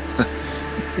 3.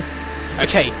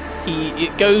 Okay,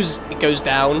 it goes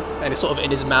down and it's sort of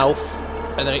in his mouth,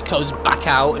 and then it comes back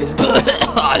out and it's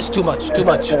it's too much.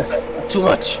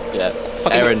 Yeah.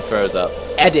 Fucking Aaron throws up.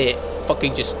 Edit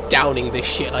fucking just downing this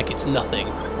shit like it's nothing.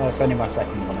 Oh, it's only my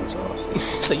second one as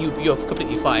well. So you're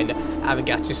completely fine.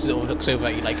 Avagast just sort of looks over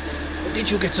at you like,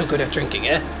 did you get so good at drinking,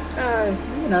 eh?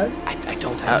 You know. I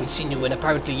haven't seen you in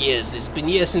apparently years. It's been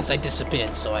years since I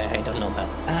disappeared, so I don't know, man.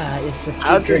 It's a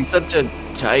How drink. does such a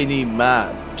tiny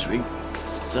man drink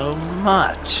so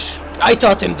much? I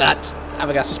taught him that.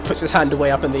 Avagast just puts his hand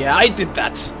way up in the air. I did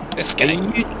that. This guy.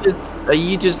 Are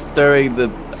you just throwing the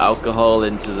alcohol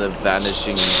into the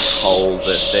vanishing hole,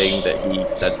 the thing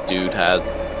that dude has?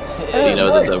 You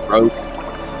know, the rope.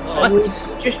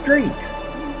 Just drink.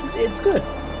 It's good.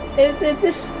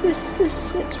 This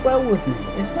sits well with me.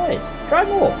 It's nice. Try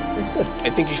more. It's good. I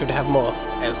think you should have more,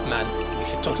 elf man. You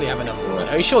should totally have another one.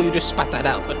 Are you sure you just spat that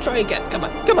out? But try again. Come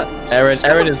on.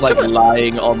 Aaron is like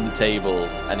lying on the table,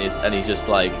 and he's just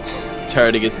like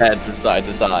turning his head from side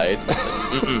to side.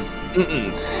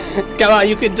 Come on,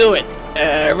 you can do it.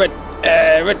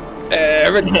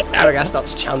 Avagast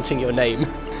starts chanting your name.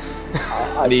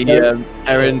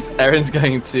 Aaron's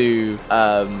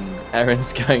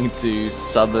going to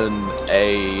summon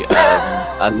a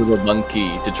little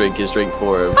monkey to drink his drink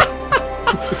for him.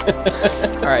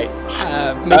 Alright,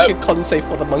 make a con save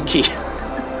for the monkey.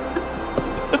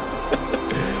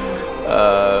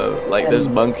 This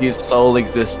monkey's sole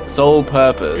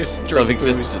purpose of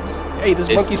existence. Hey, this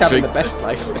monkey's having the best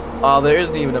life. Oh, there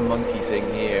isn't even a monkey thing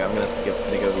here. I'm gonna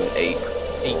go with ape.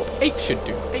 Ape should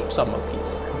do. Apes are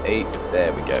monkeys. Ape,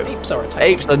 there we go. Apes are a type.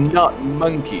 Apes are not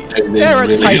monkeys. They're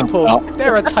a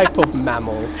type of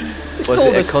mammal. It's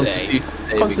all the same.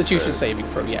 Constitution saving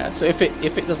throw, yeah. So if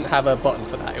it doesn't have a button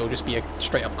for that, it will just be a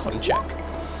straight up con check.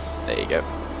 There you go.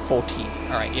 14.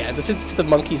 Alright, yeah. Since it's the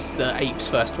ape's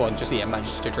first one, just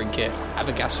managed to drink it.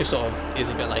 Avagast just sort of is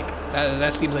a bit like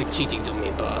that seems like cheating to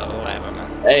me, but whatever, man.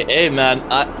 Hey man,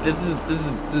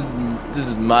 this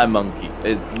is my monkey.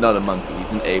 It's not a monkey.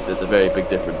 He's an ape. There's a very big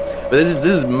difference. But this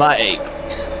is my ape,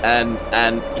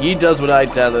 and he does what I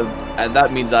tell him, and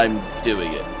that means I'm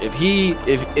doing it. If he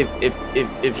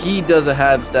does a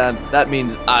handstand, that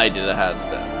means I did a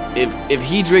handstand. If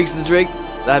he drinks the drink,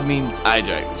 that means I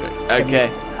drank the drink. Okay.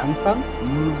 Handstand?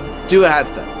 Do a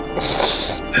handstand.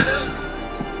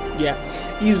 Yeah,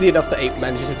 easy enough that ape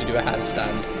manages to do a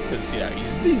handstand because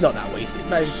he's not that wasted.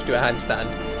 Manages to do a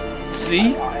handstand.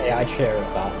 See? I cheer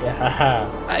at that. Yeah.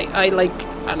 I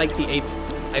like the ape.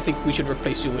 I think we should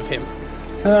replace you with him.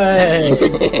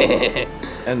 Hey.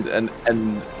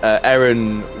 And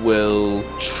Aaron will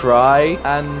try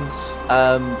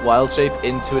and wild shape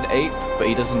into an ape, but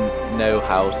he doesn't know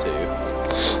how to.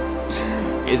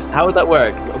 How would that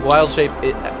work? Wild shape,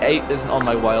 ape isn't on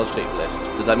my wild shape list.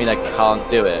 Does that mean I can't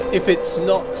do it? If it's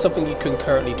not something you can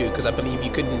currently do, because I believe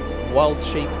you can wild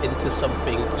shape into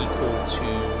something equal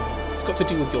to... It's got to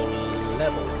do with your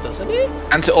level, doesn't it?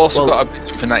 And it also got a bit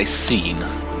something that is seen.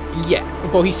 Yeah,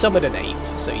 well, he summoned an ape,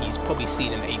 so he's probably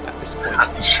seen an ape at this point.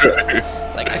 True.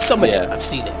 It's like, I summoned it, I've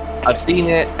seen it. I've seen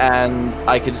it, and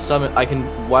I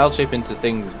can wild shape into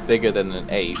things bigger than an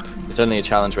ape. It's only a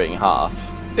challenge rating half.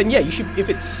 Then yeah, you should. If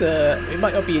it's, it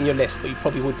might not be in your list, but you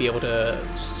probably would be able to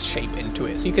just shape into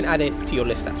it. So you can add it to your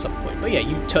list at some point. But yeah,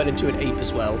 you turn into an ape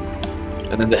as well.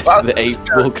 And then the ape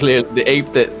will clear the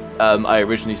ape that I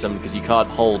originally summoned, because you can't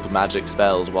hold magic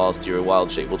spells whilst you're a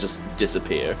wild shape, will just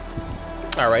disappear.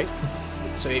 All right.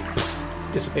 So it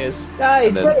disappears.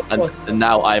 And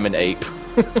now I'm an ape.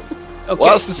 Okay.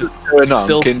 Whilst this is going on,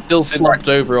 still slumped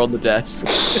over on the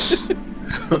desk,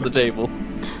 on the table,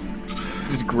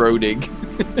 just groaning.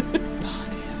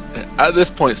 At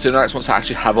this point, Cinerax wants to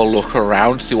actually have a look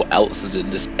around to see what else is in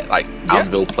this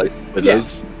anvil place with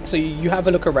us. So you have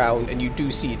a look around, and you do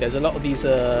see there's a lot of these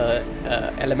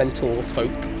elemental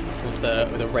folk with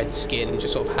the red skin,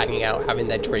 just sort of hanging out, having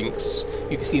their drinks.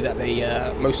 You can see that they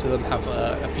most of them have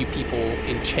a few people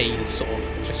in chains, sort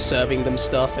of just serving them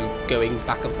stuff and going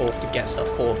back and forth to get stuff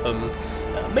for them.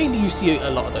 Mainly, you see a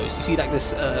lot of those. You see like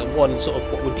this one sort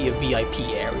of what would be a VIP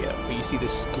area, where you see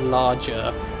this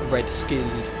larger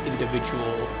red-skinned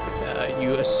individual.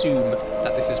 You assume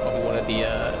that this is probably one of the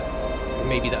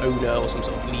maybe the owner or some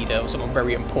sort of leader or someone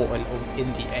very important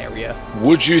in the area.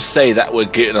 Would you say that we're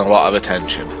getting a lot of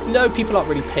attention? No, people aren't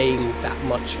really paying that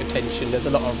much attention. There's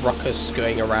a lot of ruckus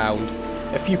going around.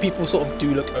 A few people sort of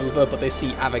do look over, but they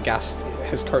see Avagast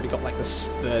has currently got like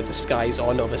the disguise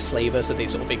on of a slaver, so they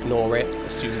sort of ignore it,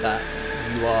 assume that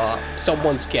you are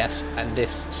someone's guest and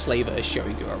this slaver is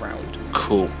showing you around.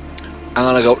 Cool. I'm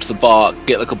gonna go up to the bar,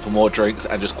 get a couple more drinks,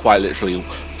 and just quite literally,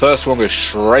 first one goes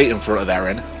straight in front of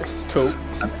Erin. Cool.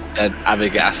 And then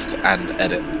Avagast and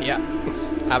Edit. Yeah.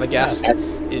 Avagast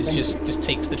is just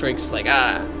takes the drink. It's like,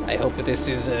 I hope that this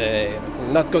is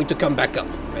not going to come back up.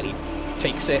 And he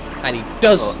takes it, and he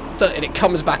does, and it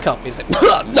comes back up. He's like,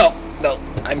 no,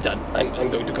 I'm done. I'm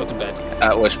going to go to bed.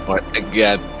 At which point,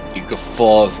 again, he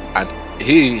guffaws, and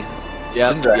he...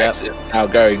 Cinerax is now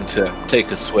going to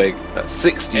take a swig at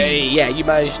 16. Hey, yeah, you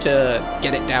managed to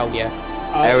get it down, yeah.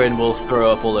 Erin will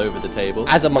throw up all over the table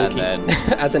as a monkey, and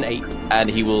then, as an ape, and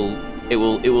it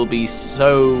will be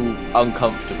so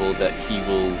uncomfortable that he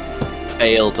will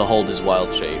fail to hold his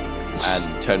wild shape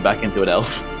and turn back into an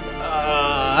elf.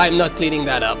 I'm not cleaning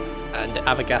that up. And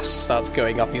Avagast starts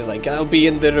going up. He's like, I'll be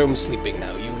in the room sleeping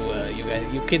now.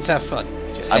 You kids have fun.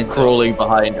 I'm crawling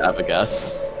behind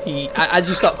Avagast. He, as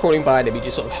you start crawling behind him, he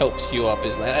just sort of helps you up.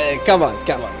 He's like, hey, come on,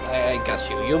 I got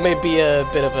you. You may be a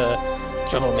bit of a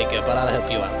troublemaker, but I'll help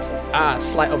you out.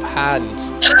 Sleight of hand.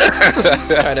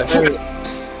 Kind of.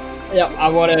 Yeah, I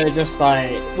want to just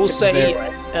like... We'll say,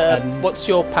 what's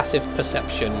your passive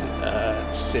perception,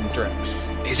 Cinerax?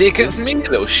 Is he against me, you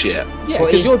little shit? Yeah,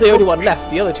 because you're the only one left.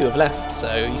 The other two have left,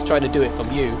 so he's trying to do it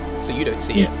from you, so you don't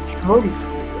see it.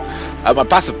 My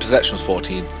passive perception was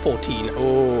 14. 14.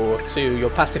 Oh, so your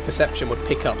passive perception would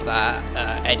pick up that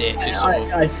edit. Just sort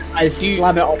of. I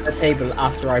slam it on the table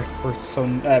after I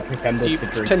pretend so you to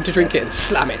drink. Pretend to drink it and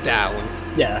slam it down.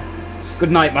 Yeah.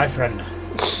 Good night, my friend.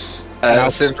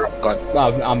 Cinerax, go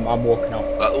on. I'm walking off.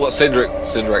 What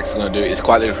Cinerax is going to do is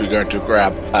quite literally going to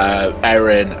grab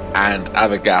Erin and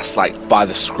Avagast like by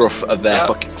the scruff of their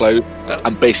fucking clothes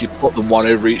and basically put them one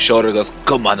over each shoulder and goes,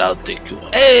 come on, I'll take you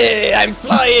up. Hey, I'm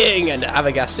flying! And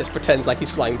Avagast just pretends like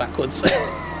he's flying backwards.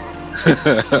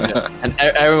 And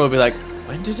Erin will be like,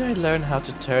 when did I learn how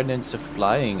to turn into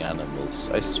flying animals?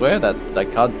 I swear that I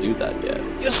can't do that yet.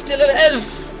 You're still an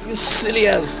elf! You silly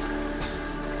elf!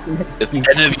 If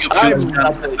any of you I'm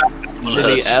not a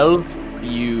silly elf,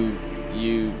 you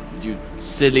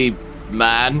silly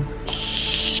man.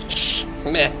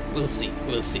 Meh, we'll see.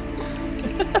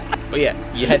 But yeah,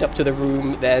 you head up to the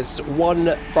room. There's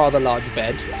one rather large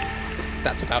bed.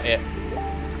 That's about it.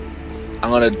 I'm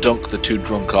going to dunk the two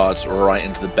drunkards right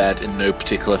into the bed in no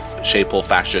particular shape or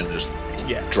fashion. Just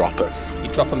drop it.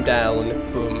 You drop them down.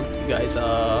 Boom. You guys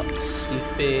are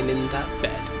sleeping in that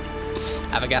bed.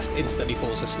 Avagast instantly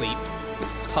falls asleep,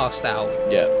 passed out.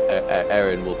 Yeah,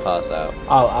 Erin will pass out.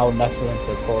 I'll nestle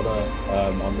into a corner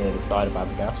on the other side of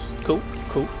Avagast. Cool.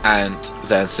 And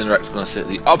then Cinerax is going to sit at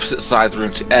the opposite side of the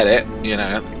room to edit,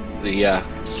 the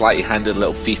slightly handed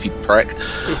little fifi prick,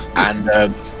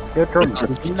 and You're drunk.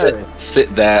 Did you know it?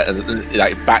 sit there and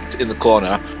like backed in the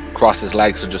corner, cross his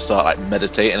legs, and just start like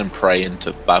meditating and praying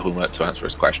to Bahamut to answer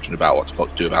his question about what the fuck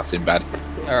to do about Sinbad.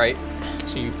 All right.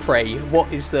 So you pray.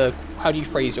 How do you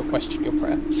phrase your question, your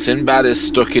prayer? Sinbad is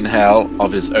stuck in hell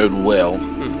of his own will.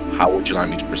 How would you like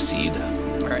me to proceed?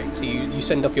 Alright, so you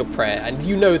send off your prayer, and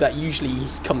you know that usually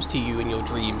he comes to you in your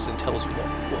dreams and tells you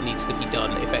what needs to be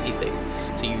done, if anything.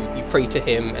 So you pray to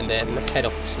him and then head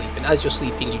off to sleep. And as you're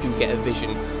sleeping, you do get a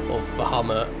vision of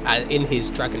Bahamut in his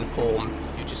dragon form,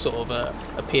 who just sort of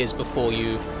appears before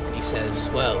you. And he says,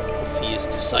 well, if he has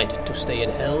decided to stay in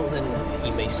hell, then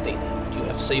he may stay there. But you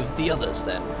have saved the others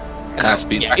then. Can I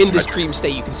speak back in to this my- dream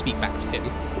state, you can speak back to him.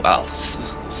 Well,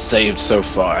 saved so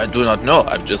far. I do not know.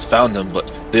 I've just found them,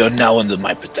 but they are now under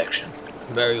my protection.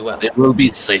 Very well. They will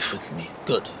be safe with me.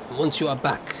 Good. Once you are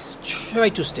back, try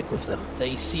to stick with them.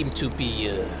 They seem to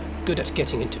be good at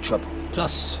getting into trouble.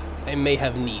 Plus, I may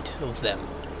have need of them.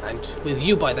 And with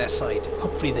you by their side,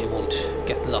 hopefully they won't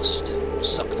get lost or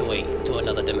sucked away to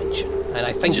another dimension. And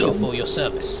I thank you for your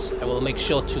service. I will make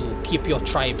sure to keep your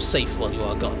tribe safe while you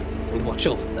are gone and watch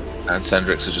over them. And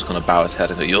Cendrix is just going to bow his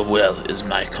head and go, your will is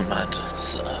my command,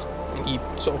 sir. And he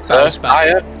sort of bows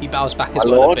back. He bows back as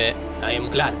My well lord? a bit. I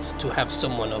am glad to have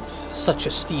someone of such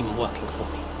esteem working for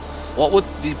me. What would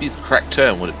be the correct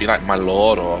term? Would it be like my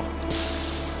lord or... A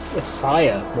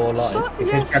sire, more like.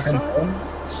 Because dragon form.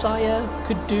 Sire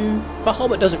could do.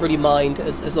 Bahamut doesn't really mind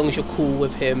as long as you're cool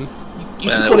with him. You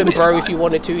Well, can call him it'll be bro fine. if you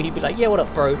wanted to. He'd be like, yeah, what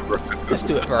up, bro? Let's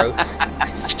do it, bro.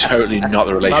 Totally not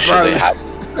the relationship bro. they have.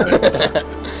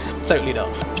 Totally not.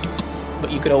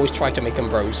 But you could always try to make them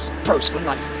bros. Bros for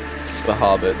life.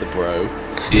 Bahamut, the bro.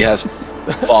 He has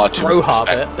far too Bro much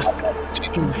Harbit.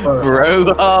 Bro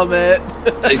Hamut!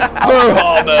 Bro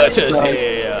Harbit is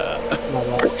here.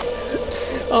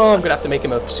 Oh, I'm gonna have to make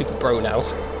him a super bro now.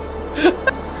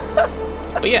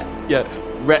 But yeah. Yeah,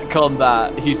 retcon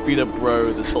that. He's been a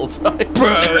bro this whole time.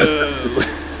 Bro!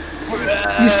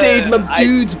 You saved my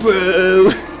dudes,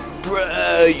 bro!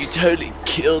 Bro, you totally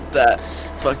killed that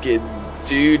fucking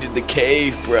dude in the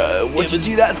cave, bro. What'd you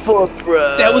do that for,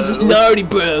 bro? That wasn't gnarly,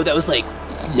 bro. That was like,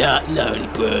 not gnarly,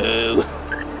 bro.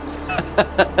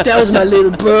 That was my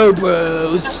little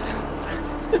bros.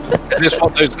 Is this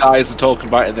what those guys are talking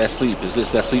about in their sleep? Is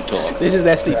this their sleep talk? This is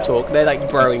their sleep talk. They're like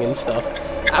broing and stuff.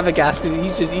 Avagast,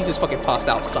 he's just fucking passed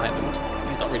out silent.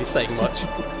 He's not really saying much.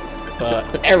 But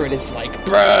Eren is like,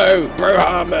 bro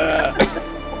Hammer.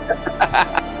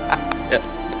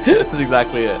 That's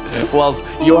exactly it. Whilst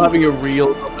you're having a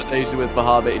real conversation with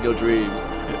Bahamut in your dreams,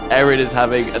 Eren is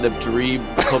having a dream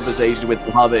conversation with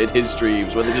Bahamut in his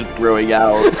dreams, where they're just broing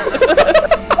out.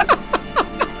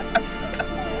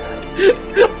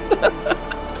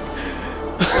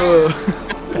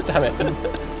 God damn it.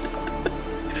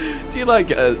 Do you like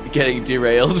getting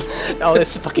derailed? Oh,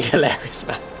 this is fucking hilarious,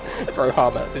 man. Bro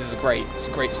Hammer, this is great. It's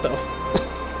great stuff.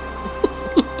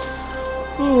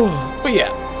 But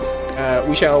yeah,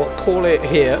 we shall call it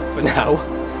here for now,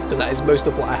 because that is most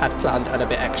of what I had planned and a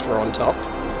bit extra on top.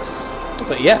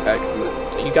 But yeah,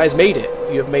 Excellent. you guys made it.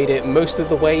 You have made it most of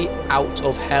the way out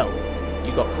of hell.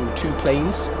 You got through 2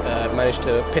 planes, managed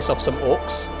to piss off some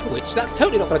orcs, which that's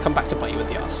totally not going to come back to bite you in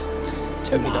the ass.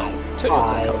 Totally not. Totally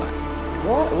not going to come back.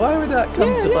 Why would that come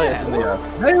Yeah, to bite yeah, us in the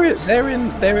ass? They're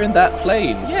in that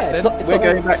plane. Yeah, it's Then not. It's we're not.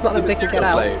 going Like, back it's not to that they the can get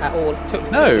out plane. at all.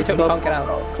 Totally, No, they totally can't get out.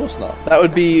 Of course not. That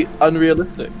would be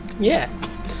unrealistic. Yeah,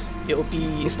 it would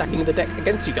be stacking the deck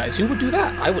against you guys. Who would do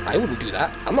that? I wouldn't do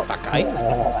that. I'm not that guy.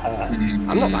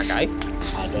 I'm not that guy.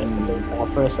 I don't believe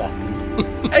that for a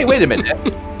second. Hey, wait a minute.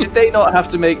 Did they not have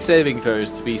to make saving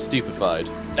throws to be stupefied?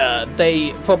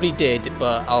 They probably did,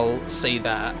 but I'll say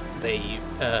that they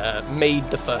made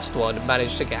the first one,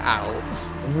 managed to get out.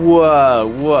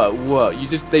 Whoa.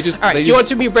 They just. All right, do you want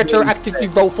to be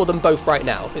retroactively roll for them both right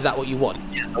now? Is that what you want?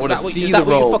 I Is want that to what, see is the that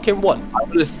what you roll. fucking want? I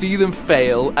want to see them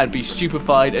fail and be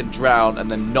stupefied and drown and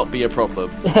then not be a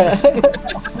problem.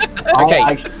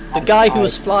 Okay, the guy who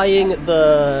was flying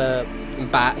the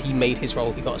bat, he made his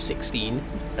roll. He got a 16.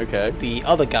 Okay. The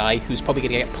other guy, who's probably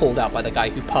going to get pulled out by the guy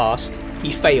who passed,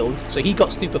 he failed, so he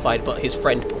got stupefied, but his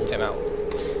friend pulled him out.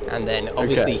 And then,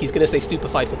 obviously, Okay. he's going to stay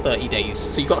stupefied for 30 days.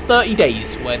 So you've got 30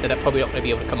 days where they're probably not going to be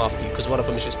able to come after you, because one of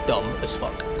them is just dumb as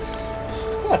fuck.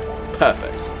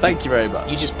 Perfect. Thank you very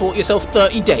much. You just bought yourself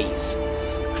 30 days.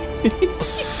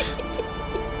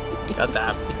 God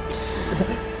damn.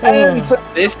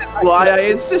 This is why I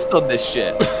insist on this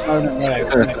shit. No.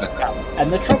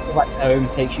 And the trip back home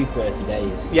takes you 30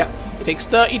 days. Yep, it takes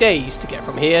 30 days to get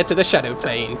from here to the Shadow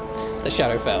Plane, the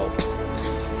Shadowfell.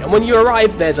 And when you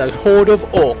arrive, there's a horde of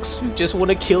orcs who just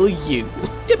want to kill you.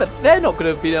 Yeah, but they're not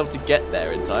going to be able to get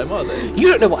there in time, are they? You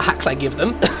don't know what hacks I give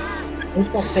them.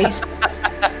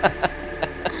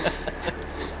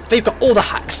 They've got all the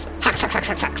hacks.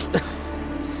 Hacks.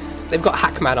 They've got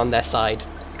Hackman on their side.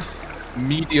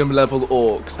 Medium-level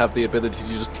orcs have the ability to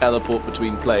just teleport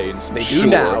between planes. They do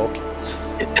now.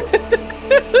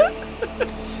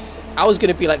 I was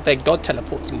going to be like, their god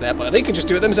teleports them there, but they can just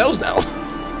do it themselves now.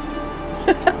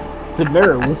 The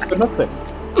mirror was for nothing.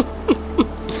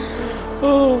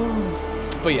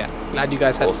 But yeah, glad you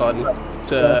guys had fun.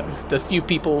 To the few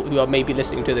people who are maybe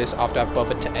listening to this after I've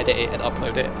bothered to edit it and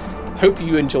upload it, hope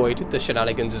you enjoyed the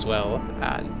shenanigans as well.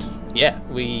 And yeah,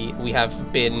 we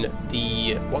have been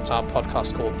the, what's our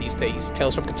podcast called these days?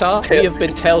 Tales from Qatar? We have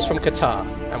been Tales from Qatar,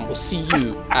 and we'll see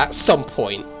you at some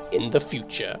point in the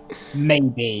future.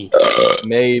 Maybe.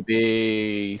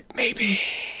 Maybe. Maybe.